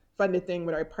Department funded thing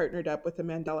where I partnered up with a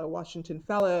Mandela Washington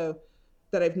Fellow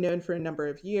that I've known for a number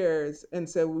of years. And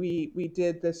so we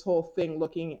did this whole thing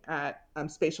looking at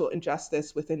spatial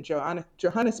injustice within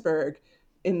Johannesburg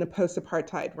in the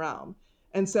post-apartheid realm.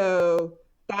 And so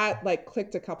that like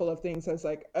clicked a couple of things. I was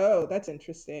like, oh, that's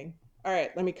interesting. All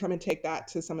right, let me come and take that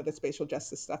to some of the spatial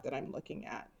justice stuff that I'm looking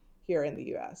at here in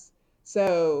the US.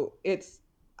 So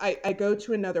I go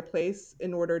to another place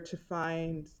in order to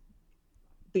find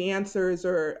the answers,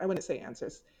 or I wouldn't say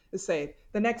answers, to say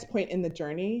the next point in the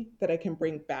journey that I can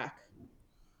bring back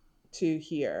to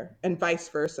here and vice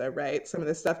versa, right? Some of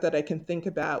the stuff that I can think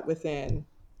about within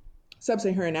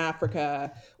sub-Saharan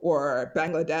Africa or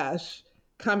Bangladesh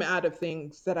come out of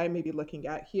things that I may be looking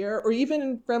at here, or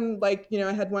even from like,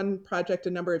 I had one project a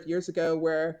number of years ago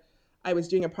where I was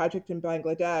doing a project in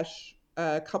Bangladesh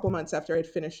a couple months after I'd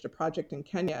finished a project in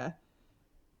Kenya.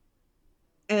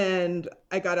 And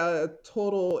I got a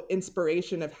total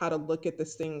inspiration of how to look at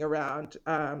this thing around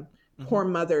Mm-hmm. poor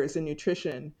mothers and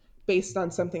nutrition based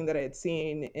on something that I had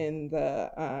seen in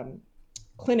the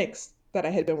clinics that I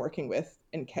had been working with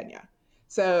in Kenya.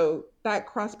 So that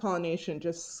cross pollination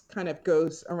just kind of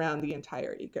goes around the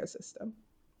entire ecosystem.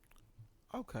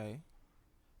 Okay.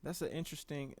 That's an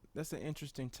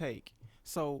interesting take.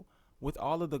 So, with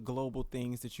all of the global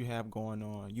things that you have going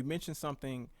on, you mentioned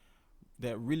something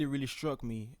that really struck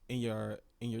me in your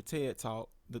TED talk,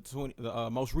 the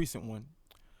most recent one,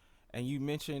 and you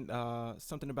mentioned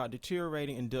something about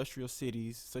deteriorating industrial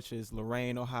cities such as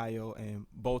Lorain, Ohio, and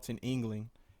Bolton, England.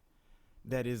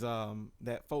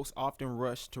 That folks often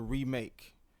rush to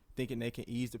remake, thinking they can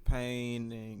ease the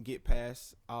pain and get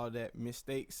past all that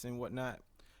mistakes and whatnot.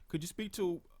 Could you speak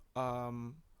to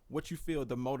what you feel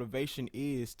the motivation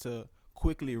is to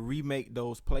quickly remake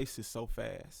those places so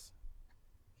fast?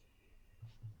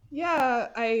 Yeah,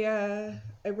 I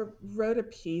wrote a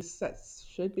piece that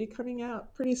should be coming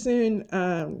out pretty soon,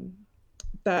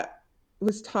 that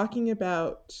was talking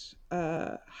about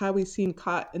how we seem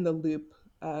caught in the loop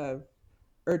of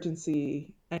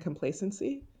urgency and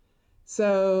complacency. Mm-hmm.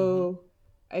 So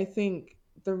I think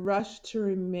the rush to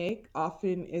remake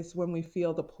often is when we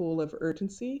feel the pull of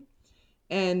urgency.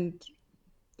 And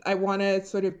I want to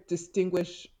sort of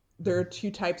distinguish, there are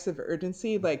two types of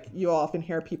urgency. Like you often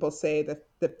hear people say that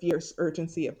the fierce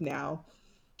urgency of now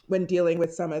when dealing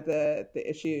with some of the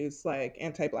issues like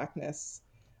anti-blackness,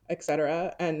 et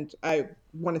cetera. And I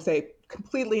want to say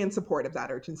completely in support of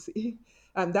that urgency.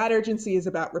 That urgency is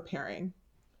about repairing.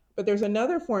 But there's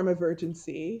another form of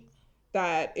urgency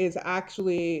that is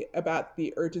actually about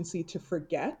the urgency to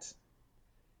forget,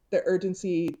 the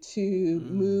urgency to Mm.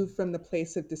 move from the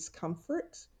place of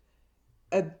discomfort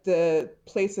at the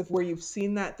place of where you've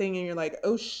seen that thing and you're like,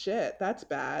 oh shit, that's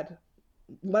bad.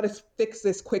 Let us fix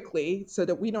this quickly so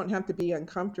that we don't have to be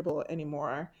uncomfortable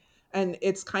anymore. And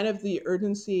it's kind of the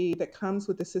urgency that comes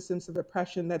with the systems of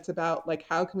oppression that's about like,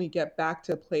 how can we get back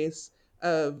to a place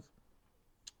of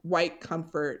white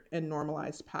comfort and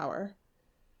normalized power?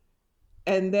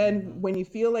 And then Mm-hmm. when you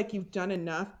feel like you've done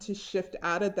enough to shift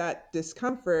out of that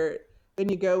discomfort, then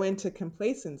you go into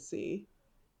complacency,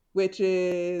 which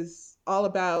is all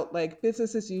about like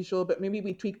business as usual, but maybe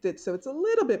we tweaked it so it's a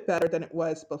little bit better than it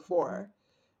was Mm-hmm. before.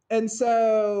 And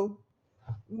so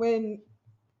when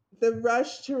the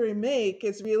rush to remake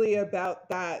is really about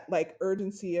that like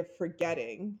urgency of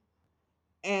forgetting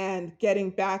and getting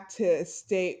back to a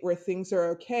state where things are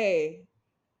okay.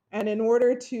 And in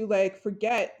order to like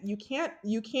forget, you can't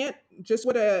just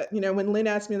what a when Lynn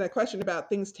asked me that question about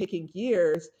things taking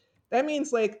years, that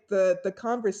means like the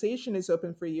conversation is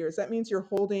open for years. That means you're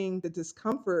holding the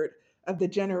discomfort of the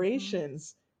Mm-hmm.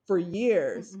 generations for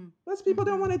years. Mm-hmm. Most people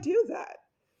don't Mm-hmm. want to do that.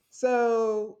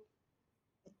 So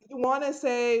you want to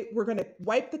say we're going to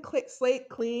wipe the slate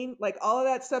clean, like all of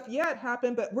that stuff. Yeah, it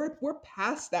happened, but we're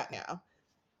past that now.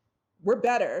 We're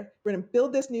better. We're going to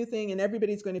build this new thing and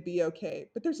everybody's going to be okay.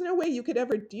 But there's no way you could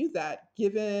ever do that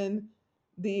given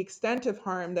the extent of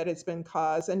harm that has been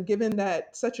caused and given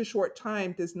that such a short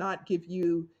time does not give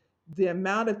you the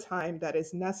amount of time that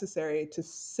is necessary to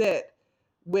sit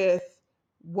with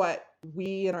what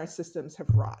we and our systems have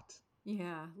wrought.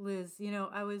 Yeah, Liz,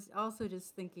 I was also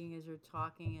just thinking as you're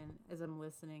talking and as I'm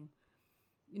listening,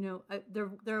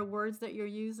 there are words that you're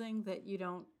using that you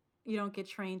don't get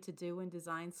trained to do in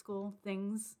design school,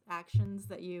 things, actions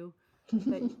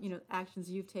actions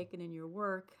you've taken in your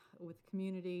work with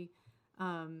community,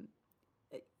 um,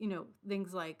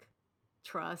 things like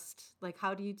trust. Like,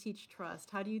 how do you teach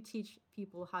trust? How do you teach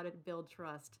people how to build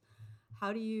trust?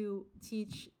 How do you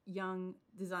teach young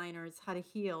designers how to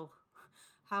heal?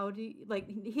 How do you like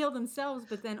heal themselves,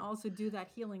 but then also do that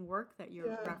healing work that you're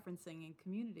Yeah. referencing in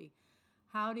community?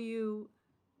 How do you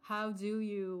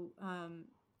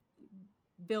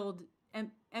build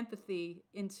empathy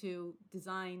into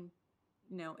design,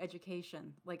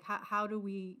 education? Like, how do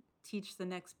we teach the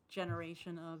next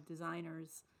generation of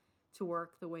designers to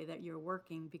work the way that you're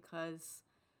working? Because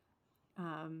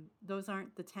those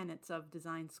aren't the tenets of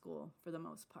design school for the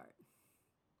most part.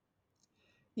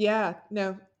 Yeah,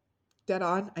 no, dead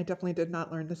on. I definitely did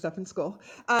not learn this stuff in school.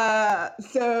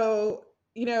 So,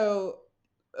 you know,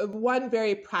 one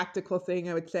very practical thing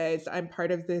I would say is I'm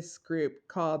part of this group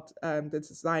called the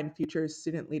Design Futures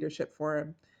Student Leadership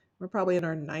Forum. We're probably in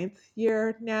our ninth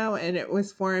year now, and it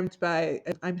was formed by,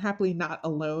 I'm happily not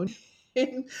alone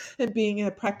in, in being a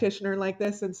practitioner like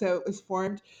this. And so it was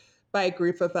formed by a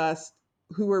group of us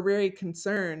who were very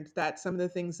concerned that some of the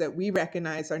things that we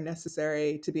recognize are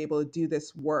necessary to be able to do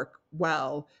this work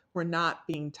well were not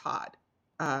being taught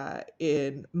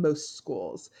in most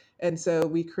schools. And so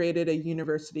we created a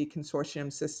university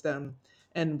consortium system,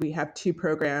 and we have two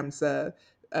programs, a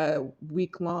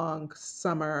week long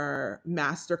summer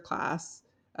masterclass,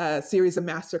 a series of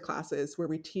master classes where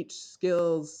we teach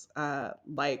skills our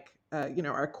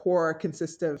core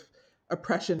consists of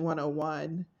oppression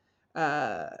 101,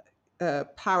 uh,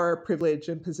 Power, Privilege,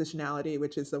 and Positionality,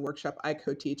 which is the workshop I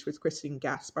co-teach with Christine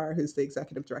Gaspar, who's the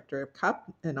executive director of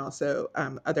CUP, and also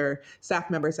other staff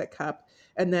members at CUP.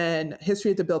 And then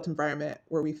History of the Built Environment,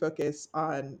 where we focus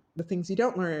on the things you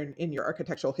don't learn in your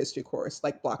architectural history course,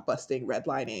 like blockbusting,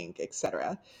 redlining,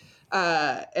 etc.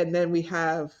 And then we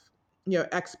have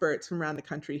experts from around the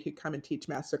country who come and teach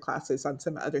master classes on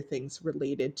some other things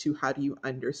related to how do you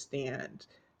understand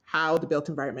how the built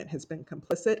environment has been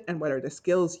complicit and what are the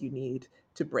skills you need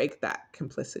to break that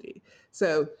complicity.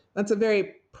 So that's and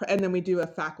then we do a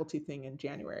faculty thing in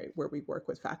January where we work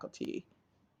with faculty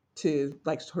to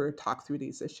sort of talk through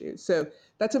these issues. So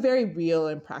that's a very real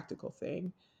and practical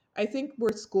thing. I think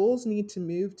where schools need to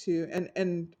move to,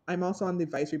 and I'm also on the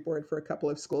advisory board for a couple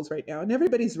of schools right now, and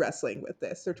everybody's wrestling with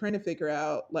this. They're trying to figure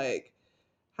out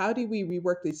how do we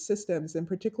rework these systems, and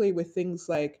particularly with things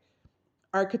like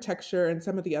architecture and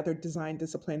some of the other design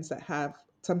disciplines that have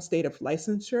some state of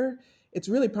licensure. It's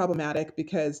really problematic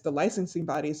because the licensing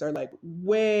bodies are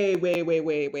way, way, way,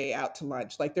 way, way out to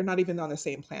lunch. They're not even on the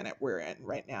same planet we're in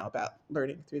right now about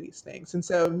learning through these things. And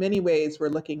so in many ways, we're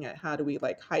looking at how do we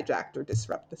hijack or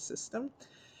disrupt the system.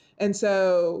 And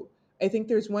so I think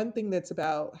there's one thing that's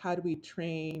about how do we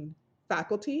train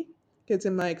faculty? Because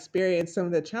in my experience, some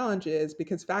of the challenges,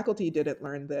 because faculty didn't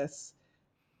learn this,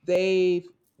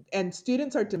 and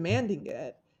students are demanding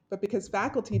it, but because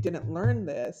faculty didn't learn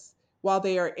this, while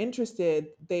they are interested,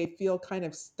 they feel kind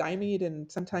of stymied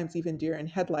and sometimes even deer in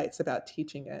headlights about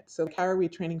teaching it. So how are we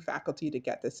training faculty to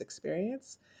get this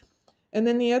experience? And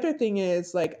then the other thing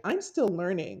is I'm still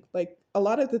learning. A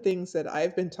lot of the things that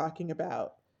I've been talking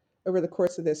about over the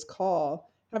course of this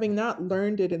call, having not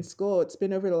learned it in school, it's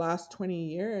been over the last 20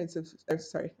 years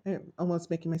sorry, I'm almost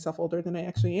making myself older than I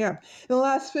actually am. In the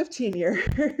last 15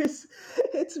 years,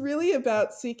 it's really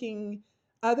about seeking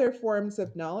other forms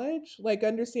of knowledge,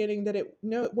 understanding that it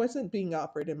wasn't being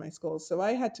offered in my schools. So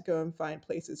I had to go and find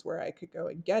places where I could go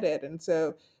and get it. And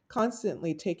so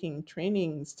constantly taking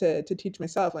trainings to teach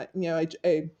myself.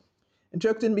 I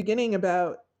joked in the beginning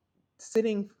about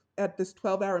sitting at this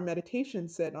 12-hour meditation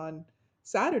sit on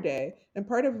Saturday. And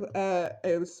part of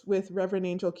it was with Reverend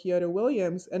Angel Kyoto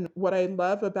Williams. And what I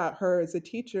love about her as a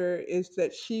teacher is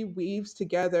that she weaves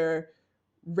together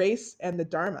race and the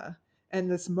Dharma and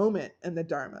this moment and the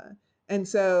Dharma. And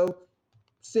so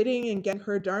sitting and getting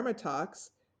her Dharma talks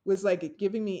was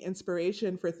giving me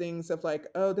inspiration for things of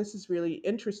oh, this is really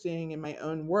interesting in my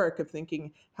own work of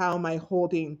thinking, how am I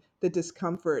holding the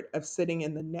discomfort of sitting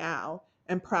in the now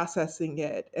and processing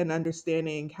it and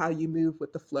understanding how you move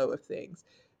with the flow of things.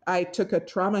 I took a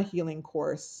trauma healing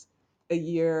course a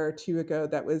year or two ago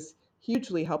that was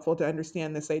hugely helpful to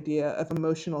understand this idea of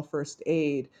emotional first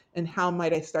aid and how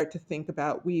might I start to think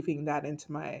about weaving that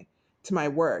into my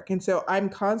work. And so I'm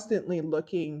constantly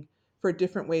looking for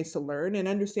different ways to learn and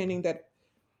understanding that,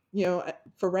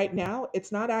 for right now,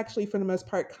 it's not actually for the most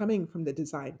part coming from the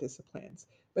design disciplines,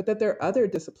 but that there are other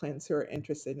disciplines who are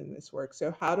interested in this work.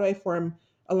 So how do I form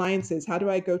alliances? How do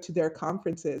I go to their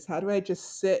conferences? How do I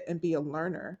just sit and be a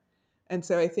learner? And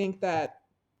so I think that,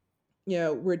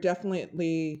 we're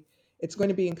definitely, it's going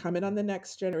to be incumbent on the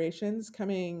next generations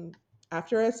coming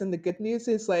after us. And the good news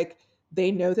is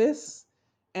they know this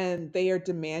and they are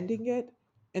demanding it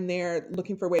and they're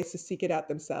looking for ways to seek it out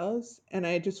themselves. And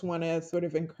I just want to sort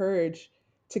of encourage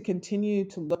to continue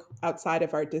to look outside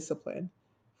of our discipline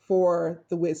for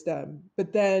the wisdom,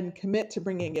 but then commit to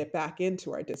bringing it back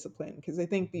into our discipline. Because I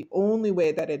think the only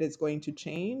way that it is going to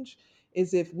change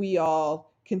is if we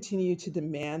all continue to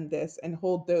demand this and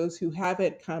hold those who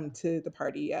haven't come to the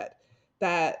party yet,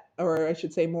 that, or I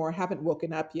should say more, haven't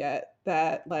woken up yet,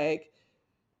 that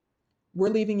we're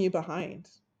leaving you behind.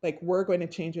 We're going to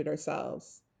change it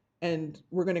ourselves. And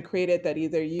we're going to create it that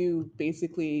either you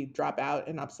basically drop out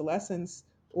in obsolescence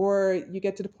or you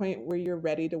get to the point where you're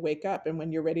ready to wake up. And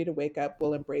when you're ready to wake up,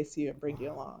 we'll embrace you and bring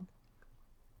you along.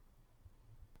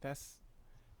 That's,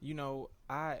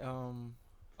 I,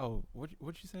 oh, what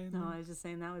you saying? No, I was just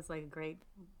saying that was a great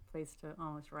place to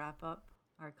almost wrap up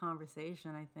our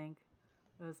conversation, I think.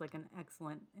 It was an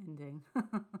excellent ending.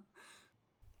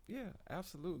 Yeah,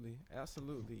 absolutely.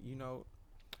 Absolutely.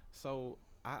 So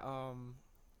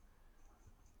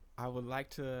I would like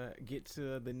to get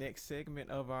to the next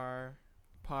segment of our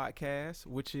podcast,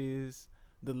 which is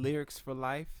the Lyrics for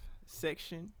Life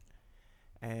section.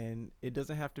 And it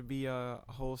doesn't have to be a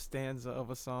whole stanza of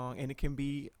a song, and it can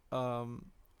be a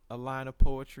line of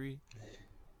poetry.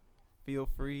 Feel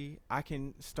free. I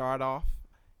can start off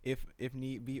if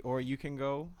need be, or you can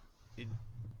go. It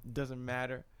doesn't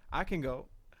matter. I can go.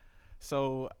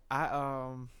 So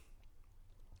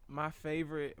my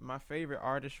favorite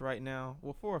artist right now,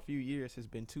 well, for a few years, has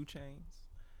been 2 Chainz.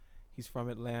 He's from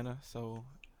Atlanta, so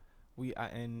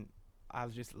I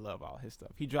just love all his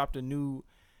stuff. He dropped a new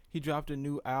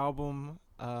album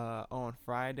on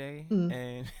Friday,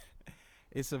 and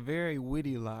it's a very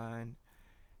witty line.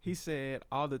 He said,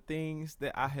 "All the things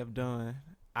that I have done,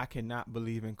 I cannot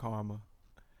believe in karma."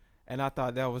 And I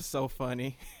thought that was so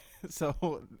funny.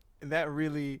 So that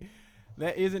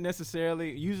isn't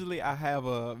necessarily, usually I have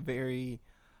a very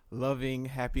loving,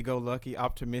 happy-go-lucky,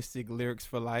 optimistic lyrics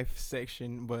for life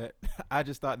section, but I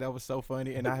just thought that was so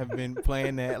funny, and I have been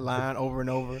playing that line over and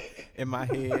over in my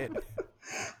head.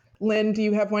 Lynn, do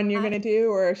you have one you're going to do,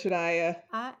 or should I?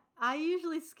 I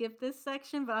usually skip this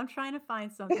section, but I'm trying to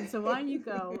find something. So why don't you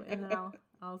go, and then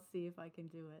I'll see if I can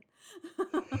do it.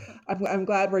 I'm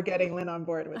glad we're getting Lynn on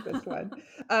board with this one.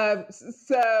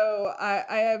 So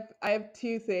I have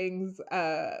two things.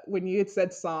 When you had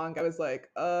said song, I was like,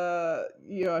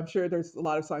 I'm sure there's a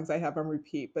lot of songs I have on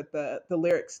repeat, but the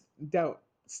lyrics don't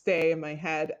stay in my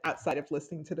head outside of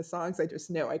listening to the songs. I just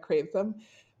know I crave them.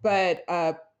 But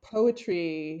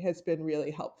poetry has been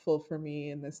really helpful for me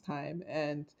in this time,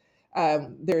 and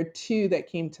there are two that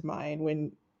came to mind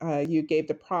when you gave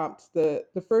the prompt. The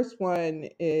first one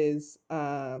is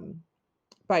by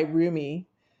Rumi,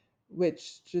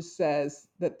 which just says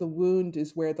that the wound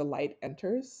is where the light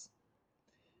enters.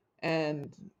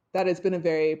 And that has been a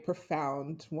very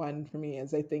profound one for me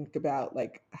as I think about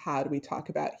like, how do we talk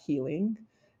about healing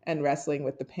and wrestling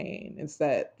with the pain? Is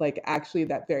that like actually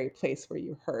that very place where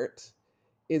you hurt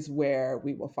is where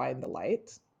we will find the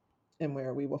light and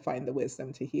where we will find the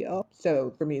wisdom to heal.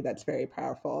 So for me, that's very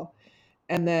powerful.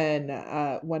 And then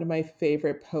one of my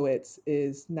favorite poets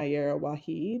is Nayera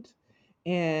Waheed,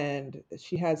 and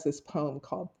she has this poem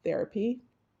called Therapy.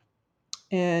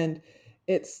 And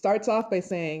it starts off by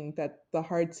saying that the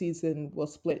hard season will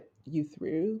split you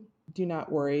through. Do not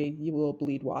worry, you will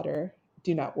bleed water.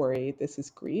 Do not worry, this is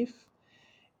grief.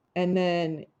 And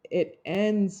then it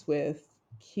ends with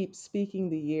keep speaking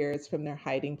the years from their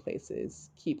hiding places.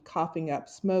 Keep coughing up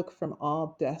smoke from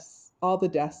all the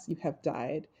deaths you have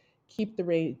died. Keep the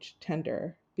rage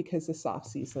tender because the soft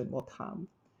season will come.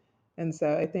 And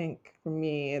so I think for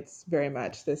me, it's very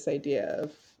much this idea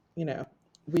of,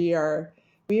 we are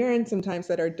in some times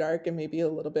that are dark and maybe a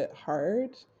little bit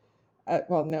hard.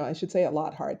 Well, no, I should say a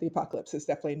lot hard. The apocalypse is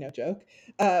definitely no joke.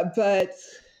 But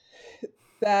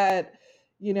that,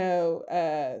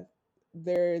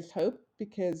 there's hope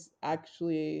because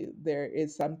actually there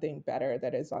is something better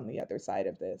that is on the other side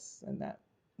of this, and that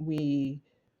we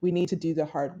need to do the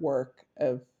hard work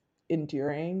of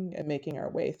enduring and making our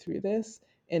way through this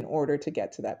in order to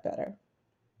get to that better.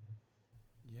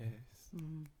 Yes.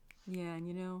 Yeah,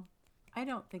 and I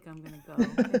don't think I'm going to go. I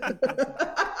think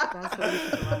that's what we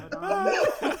should go out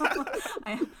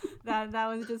on. That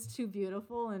was just too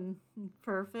beautiful and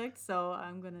perfect. So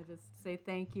I'm going to just say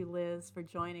thank you, Liz, for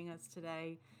joining us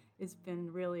today. It's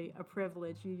been really a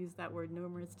privilege. You used that word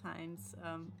numerous times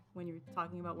when you're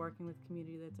talking about working with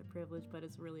community. That's a privilege, but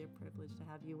it's really a privilege to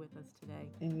have you with us today.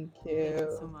 Thank you. Thank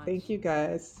you so much. Thank you,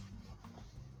 guys.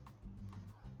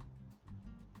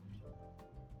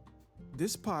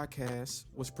 This podcast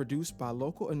was produced by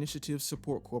Local Initiative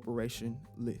Support Corporation,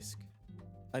 LISC,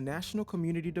 a national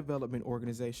community development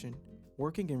organization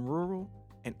working in rural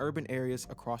and urban areas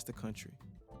across the country.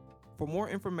 For more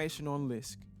information on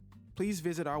LISC, please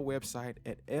visit our website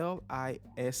at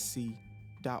lisc.org.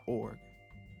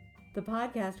 The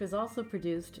podcast was also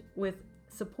produced with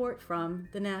support from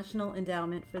the National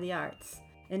Endowment for the Arts,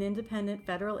 an independent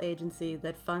federal agency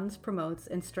that funds, promotes,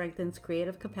 and strengthens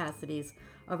creative capacities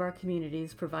of our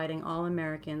communities, providing all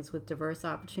Americans with diverse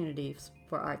opportunities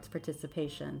for arts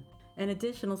participation, and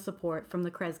additional support from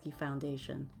the Kresge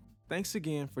Foundation. Thanks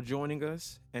again for joining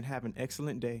us, and have an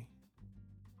excellent day.